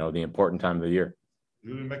the important time of the year.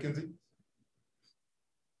 McKenzie.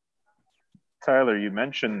 Tyler, you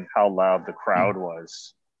mentioned how loud the crowd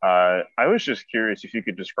was. I was just curious if you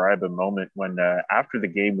could describe a moment when after the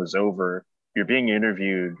game was over, you're being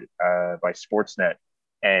interviewed by Sportsnet,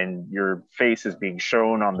 and your face is being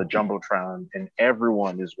shown on the Jumbotron, and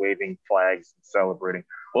everyone is waving flags and celebrating.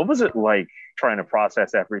 What was it like trying to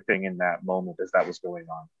process everything in that moment as that was going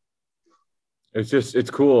on? It's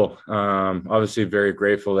cool. Obviously very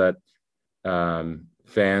grateful that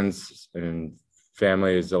fans and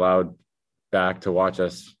family is allowed back to watch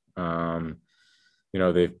us.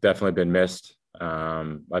 They've definitely been missed.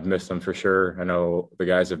 I've missed them for sure. I know the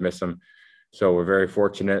guys have missed them. So we're very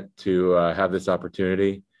fortunate to have this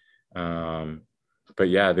opportunity. But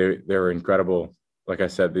yeah, they were incredible. Like I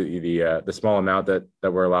said, the small amount that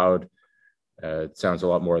we're allowed, it sounds a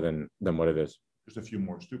lot more than what it is. Just a few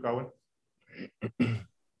more. Stu Cowan.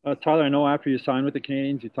 Tyler, I know after you signed with the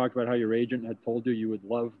Canadiens, you talked about how your agent had told you would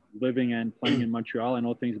love living and playing in Montreal. I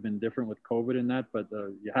know things have been different with COVID and that, but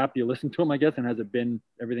you happy you listened to him, I guess, and has it been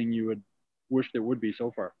everything you would wish it would be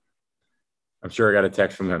so far? I'm sure I got a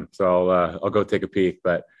text from him, so I'll go take a peek.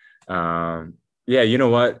 But yeah, you know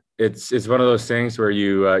what? It's one of those things where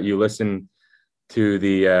you listen to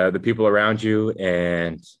the people around you,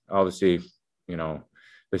 and obviously, you know,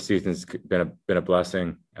 this season's been a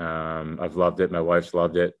blessing. I've loved it. My wife's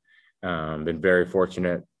loved it. Been very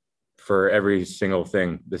fortunate for every single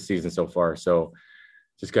thing this season so far. So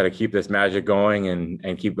just got to keep this magic going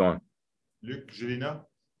and keep going. Luc, Julina.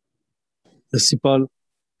 Merci, Paul.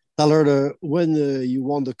 Tyler, when you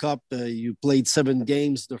won the cup, you played 7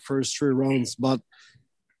 games the first 3 rounds, but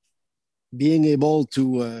being able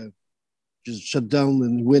to just shut down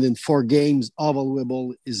and win in 4 games, how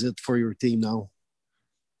valuable is it for your team now?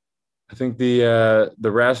 I think the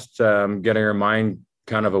rest, getting our mind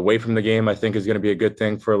kind of away from the game, I think is going to be a good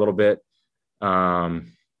thing for a little bit. I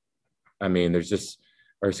mean, there's just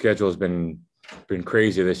our schedule has been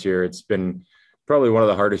crazy this year. It's been probably one of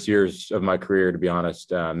the hardest years of my career, to be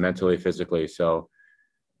honest, mentally, physically. So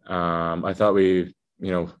I thought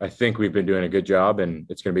I think we've been doing a good job, and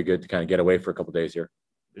it's going to be good to kind of get away for a couple of days here.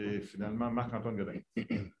 Et finalement, Marc-Antoine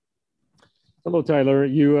Godin. Hello, Tyler.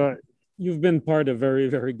 You've been part of very,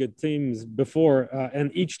 very good teams before,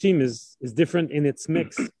 and each team is different in its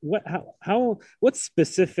mix. What's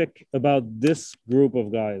specific about this group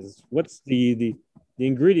of guys? What's the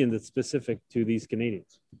ingredient that's specific to these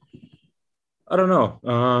Canadiens? I don't know.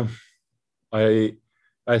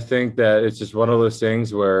 I think that it's just one of those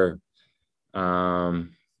things where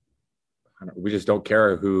we just don't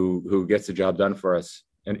care who gets the job done for us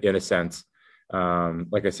in a sense.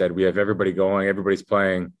 Like I said, we have everybody going, everybody's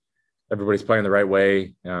playing the right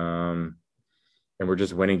way. And we're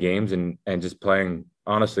just winning games and just playing.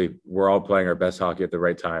 Honestly, we're all playing our best hockey at the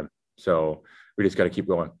right time. So we just got to keep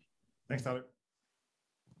going. Thanks, Tyler.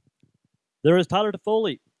 There is Tyler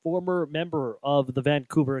Toffoli, former member of the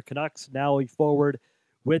Vancouver Canucks, now a forward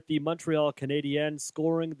with the Montreal Canadiens,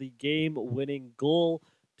 scoring the game-winning goal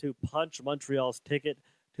to punch Montreal's ticket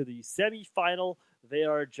to the semifinal. They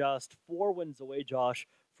are just 4 wins away, Josh,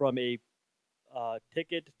 from a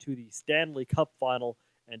ticket to the Stanley Cup final,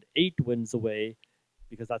 and 8 wins away,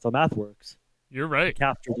 because that's how math works. You're right. To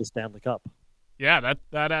capture the Stanley Cup. Yeah,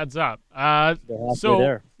 that adds up. So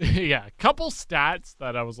there. Yeah, couple stats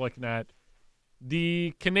that I was looking at.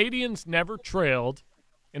 The Canadiens never trailed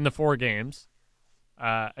in the 4 games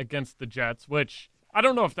against the Jets, which I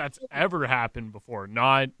don't know if that's ever happened before.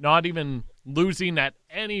 Not even losing at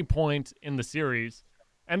any point in the series.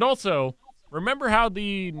 And also, remember how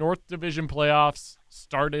the North Division playoffs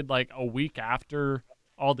started like a week after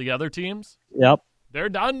all the other teams? Yep. They're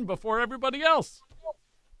done before everybody else.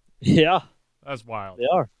 Yeah. That's wild. They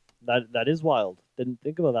are. That is wild. Didn't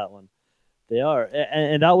think about that one. They are.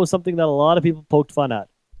 And that was something that a lot of people poked fun at.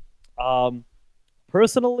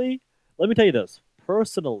 Personally, let me tell you this.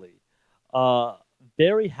 Personally,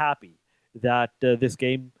 very happy that the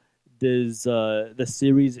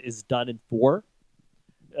series is done in 4.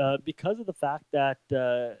 Because of the fact that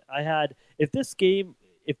if this game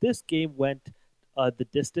went the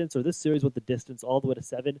distance, or this series went the distance all the way to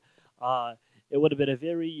 7, it would have been a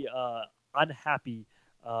very unhappy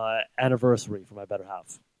anniversary for my better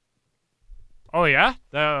half. Oh yeah,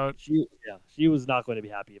 she was not going to be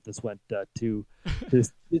happy if this went to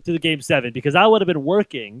the game 7, because I would have been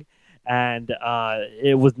working, and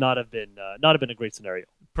it would not have been a great scenario.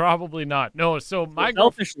 Probably not. No. So my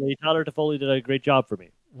selfishly, Tyler Toffoli did a great job for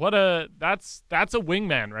me. That's a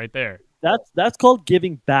wingman right there. That's called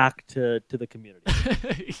giving back to the community.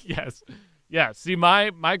 Yes. Yeah. See,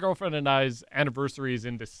 my girlfriend and I's anniversary is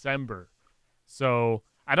in December. So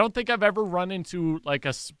I don't think I've ever run into like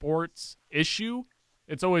a sports issue.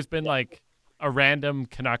 It's always been like a random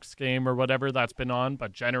Canucks game or whatever that's been on,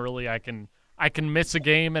 but generally I can miss a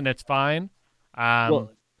game and it's fine. Man.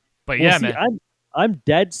 I'm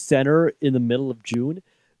dead center in the middle of June,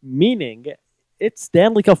 meaning it's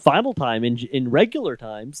Stanley Cup final time in regular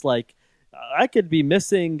times. Like I could be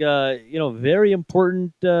missing, very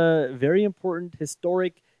important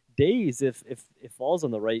historic days if falls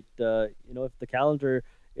on the right. If the calendar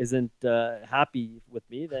isn't happy with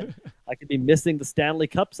me, then I could be missing the Stanley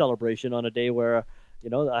Cup celebration on a day where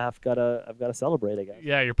I've got to celebrate, I guess.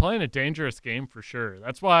 Yeah, you're playing a dangerous game for sure.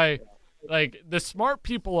 That's why Like, the smart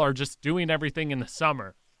people are just doing everything in the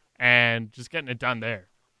summer and just getting it done there.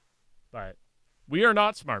 But we are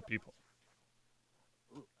not smart people.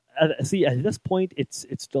 See, at this point, it's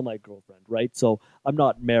still my girlfriend, right? So I'm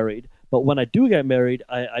not married, but when I do get married,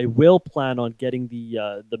 I will plan on getting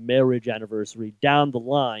the marriage anniversary down the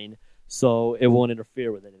line, so it won't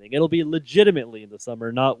interfere with anything. It'll be legitimately in the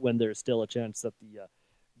summer, not when there's still a chance that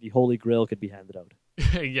the Holy Grail could be handed out.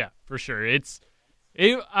 Yeah, for sure.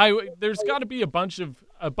 There's got to be a bunch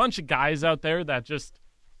of guys out there that just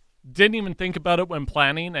didn't even think about it when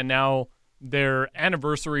planning, and now their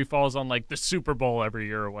anniversary falls on like the Super Bowl every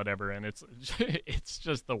year or whatever, and it's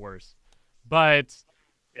just the worst. But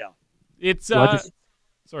yeah, it's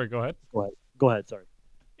sorry, go ahead. Go ahead. Sorry.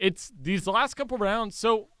 It's these last couple rounds.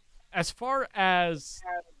 So as far as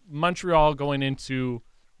Montreal going into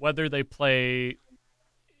whether they play,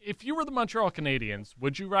 if you were the Montreal Canadiens,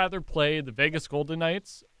 would you rather play the Vegas Golden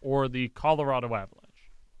Knights or the Colorado Avalanche?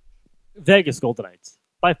 Vegas Golden Knights,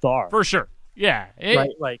 by far. For sure. Yeah. Right.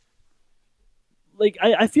 Like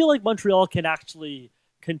I feel like Montreal can actually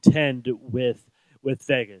contend with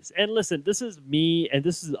Vegas. And listen, this is me and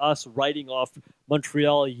this is us writing off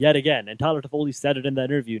Montreal yet again. And Tyler Toffoli said it in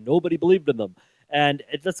that interview. Nobody believed in them. And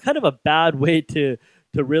that's kind of a bad way to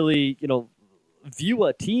really, view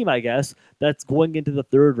a team, I guess, that's going into the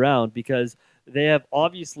third round, because they have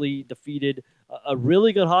obviously defeated a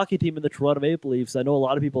really good hockey team in the Toronto Maple Leafs. I know a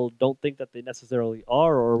lot of people don't think that they necessarily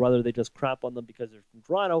are, or whether they just crap on them because they're from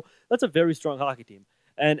Toronto. That's a very strong hockey team.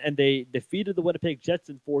 And they defeated the Winnipeg Jets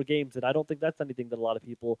in 4 games, and I don't think that's anything that a lot of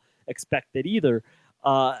people expected either.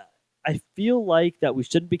 I feel like that we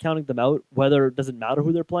shouldn't be counting them out, whether it doesn't matter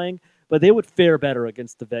who they're playing, but they would fare better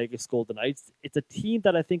against the Vegas Golden Knights. It's a team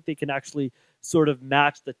that I think they can actually sort of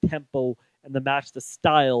match the tempo and match the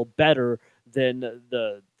style better than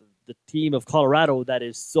the team of Colorado that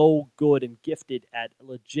is so good and gifted at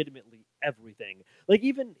legitimately everything. Like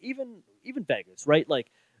even Vegas, right? Like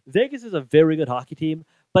Vegas is a very good hockey team,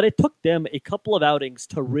 but it took them a couple of outings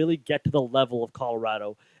to really get to the level of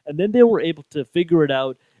Colorado, and then they were able to figure it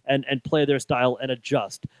out and play their style and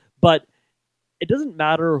adjust. But it doesn't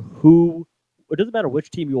matter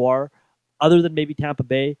which team you are, other than maybe Tampa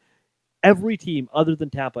Bay. Every team other than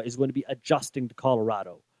Tampa is going to be adjusting to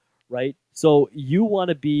Colorado, right? So you want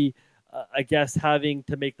to be, I guess, having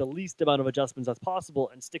to make the least amount of adjustments as possible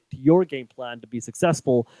and stick to your game plan to be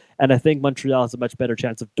successful. And I think Montreal has a much better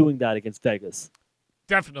chance of doing that against Vegas.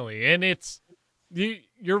 Definitely. And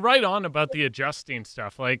you're right on about the adjusting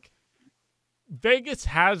stuff. Like, Vegas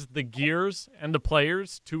has the gears and the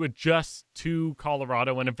players to adjust to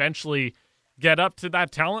Colorado and eventually get up to that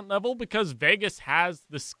talent level, because Vegas has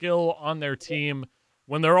the skill on their team.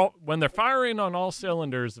 When they're firing on all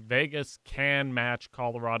cylinders, Vegas can match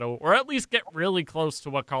Colorado, or at least get really close to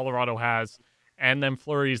what Colorado has, and then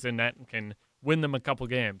Fleury's in net and can win them a couple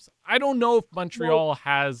games. I don't know if Montreal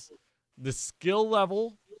has the skill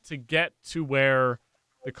level to get to where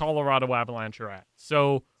the Colorado Avalanche are at.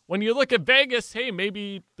 So when you look at Vegas, hey,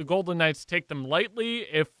 maybe the Golden Knights take them lightly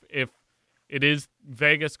if it is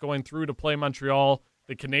Vegas going through to play Montreal.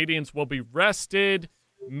 The Canadiens will be rested.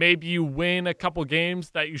 Maybe you win a couple games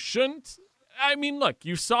that you shouldn't. I mean, look,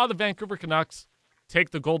 you saw the Vancouver Canucks take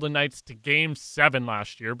the Golden Knights to Game 7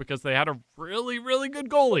 last year because they had a really, really good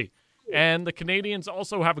goalie. And the Canadiens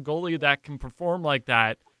also have a goalie that can perform like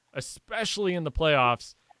that, especially in the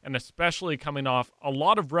playoffs, and especially coming off a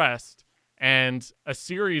lot of rest and a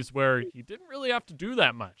series where he didn't really have to do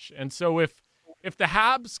that much. And so if the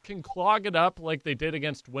Habs can clog it up like they did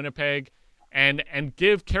against Winnipeg and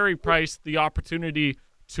give Carey Price the opportunity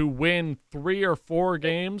to win 3 or 4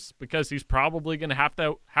 games, because he's probably going to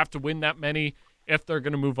have to win that many if they're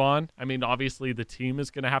going to move on. I mean, obviously the team is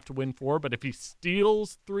going to have to win 4, but if he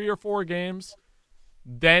steals 3 or 4 games,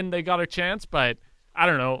 then they got a chance. But I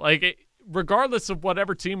don't know, regardless of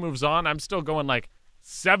whatever team moves on, I'm still going like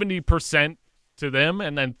 70% to them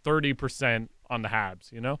and then 30% on the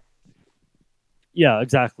Habs, Yeah,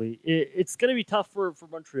 exactly. It's going to be tough for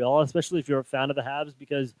Montreal, especially if you're a fan of the Habs,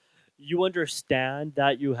 because you understand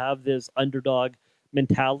that you have this underdog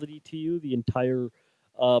mentality to you the entire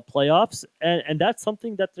playoffs, and that's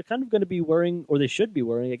something that they're kind of going to be wearing, or they should be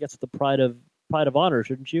wearing, I guess, with the pride of honor,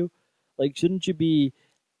 shouldn't you? Like, shouldn't you be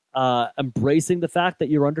embracing the fact that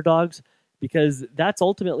you're underdogs? Because that's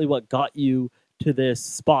ultimately what got you to this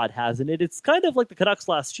spot, hasn't it? It's kind of like the Canucks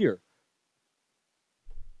last year.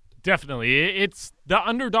 Definitely. It's the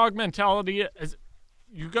underdog mentality. As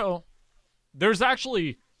you go, there's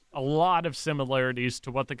actually a lot of similarities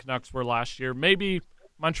to what the Canucks were last year. Maybe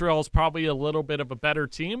Montreal's probably a little bit of a better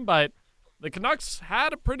team, but the Canucks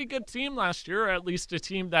had a pretty good team last year, at least a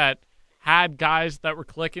team that had guys that were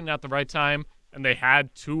clicking at the right time, and they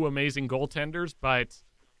had two amazing goaltenders, but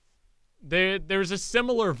there's a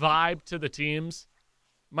similar vibe to the teams.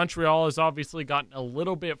 Montreal has obviously gotten a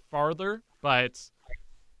little bit farther, but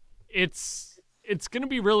it's going to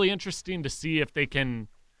be really interesting to see if they can,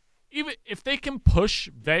 even if they can push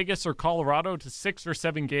Vegas or Colorado to 6 or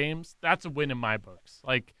 7 games. That's a win in my books.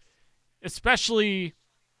 Like, especially,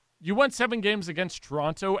 you won 7 games against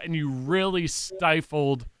Toronto and you really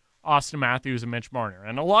stifled Austin Matthews and Mitch Marner.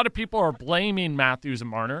 And a lot of people are blaming Matthews and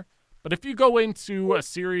Marner, but if you go into a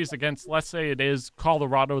series against, let's say it is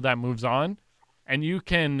Colorado that moves on, and you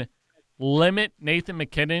can limit Nathan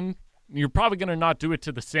McKinnon, you're probably going to not do it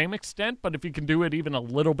to the same extent, but if you can do it even a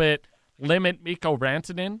little bit, limit Mikko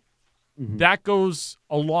Rantanen, that goes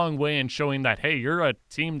a long way in showing that, hey, you're a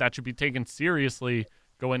team that should be taken seriously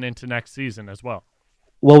going into next season as well.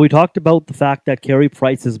 Well, we talked about the fact that Carey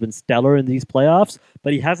Price has been stellar in these playoffs,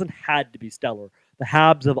 but he hasn't had to be stellar. The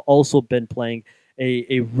Habs have also been playing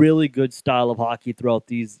a really good style of hockey throughout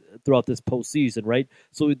this postseason, right?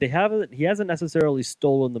 So he hasn't necessarily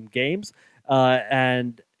stolen them games, but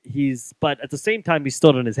at the same time he's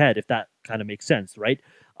stood on his head, if that kind of makes sense, right?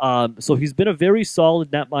 So he's been a very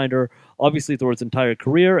solid netminder, obviously throughout his entire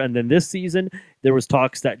career, and then this season there was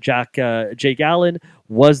talks that Jake Allen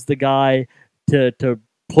was the guy to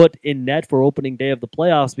put in net for opening day of the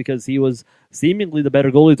playoffs because he was seemingly the better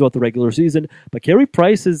goalie throughout the regular season. But Carey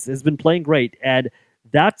Price has been playing great, and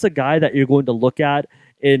that's a guy that you're going to look at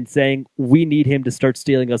in saying we need him to start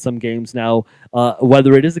stealing us some games now,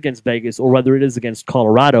 whether it is against Vegas or whether it is against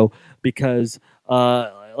Colorado, because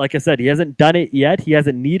like I said, he hasn't done it yet. He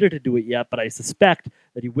hasn't needed to do it yet, but I suspect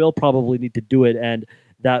that he will probably need to do it, and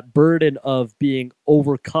that burden of being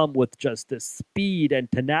overcome with just the speed and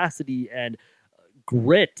tenacity and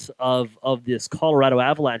grit of this Colorado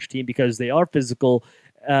Avalanche team, because they are physical,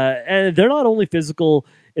 and they're not only physical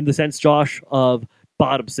in the sense, Josh, of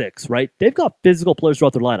bottom 6, right? They've got physical players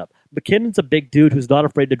throughout their lineup. McKinnon's a big dude who's not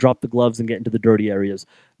afraid to drop the gloves and get into the dirty areas.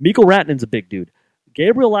 Mikko Rantanen's a big dude.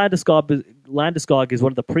 Gabriel Landeskog is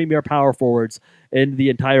one of the premier power forwards in the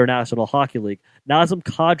entire National Hockey League. Nazem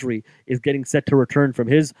Kadri is getting set to return from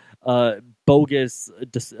his bogus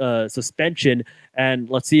suspension, and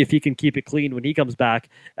let's see if he can keep it clean when he comes back.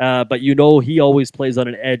 But he always plays on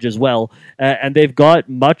an edge as well. And they've got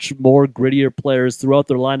much more grittier players throughout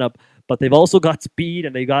their lineup, but they've also got speed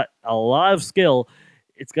and they got a lot of skill.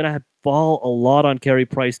 It's going to fall a lot on Carey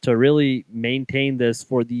Price to really maintain this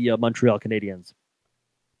for the Montreal Canadiens.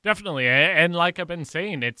 Definitely, and like I've been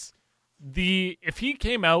saying, if he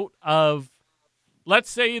came out of, let's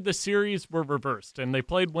say the series were reversed and they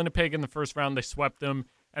played Winnipeg in the first round, they swept them,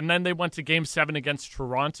 and then they went to Game 7 against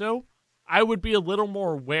Toronto, I would be a little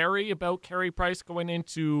more wary about Carey Price going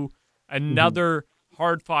into another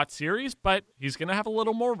hard-fought series, but he's going to have a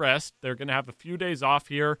little more rest. They're going to have a few days off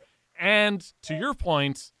here, and to your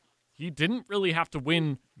point, he didn't really have to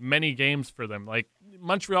win many games for them. Like,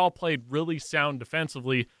 Montreal played really sound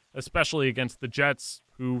defensively, especially against the Jets,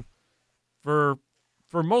 who, for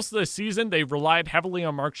most of the season, they relied heavily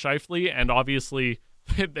on Mark Scheifele, and obviously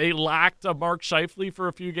they lacked a Mark Scheifele for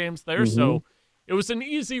a few games there. So it was an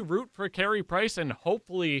easy route for Carey Price, and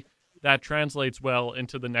hopefully that translates well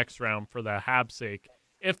into the next round for the Habs' sake,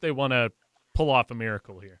 if they want to pull off a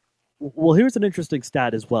miracle here. Well, here's an interesting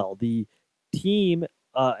stat as well. The team,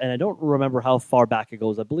 and I don't remember how far back it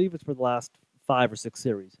goes. I believe it's for the last 5 or 6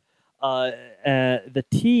 series. The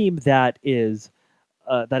team that is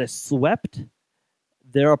swept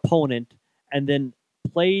their opponent and then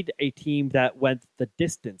played a team that went the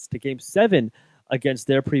distance to Game 7 against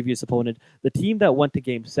their previous opponent. The team that went to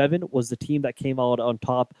Game 7 was the team that came out on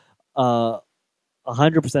top 100%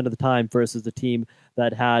 of the time versus the team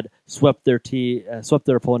that had swept their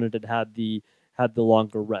opponent and had the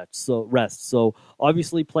longer rest. So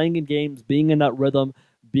obviously playing in games, being in that rhythm,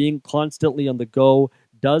 being constantly on the go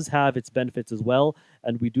does have its benefits as well.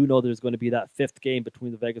 And we do know there's going to be that 5th game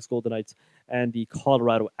between the Vegas Golden Knights and the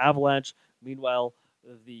Colorado Avalanche. Meanwhile,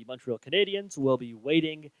 the Montreal Canadiens will be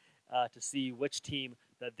waiting to see which team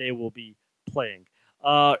that they will be playing.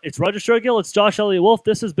 It's Roger Shergill. It's Josh Elliott Wolf.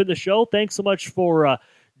 This has been the show. Thanks so much for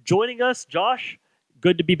joining us, Josh.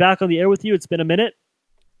 Good to be back on the air with you. It's been a minute.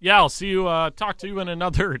 Yeah, I'll see you. Talk to you in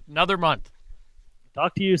another month.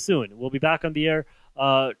 Talk to you soon. We'll be back on the air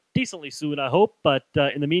decently soon, I hope. But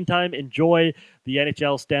in the meantime, enjoy the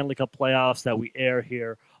NHL Stanley Cup Playoffs that we air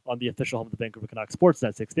here on the official home of the Vancouver Canucks,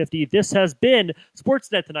 Sportsnet 650. This has been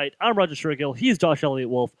Sportsnet Tonight. I'm Roger Shergill. He's Josh Elliott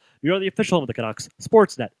Wolf. We are the official home of the Canucks,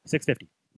 Sportsnet 650.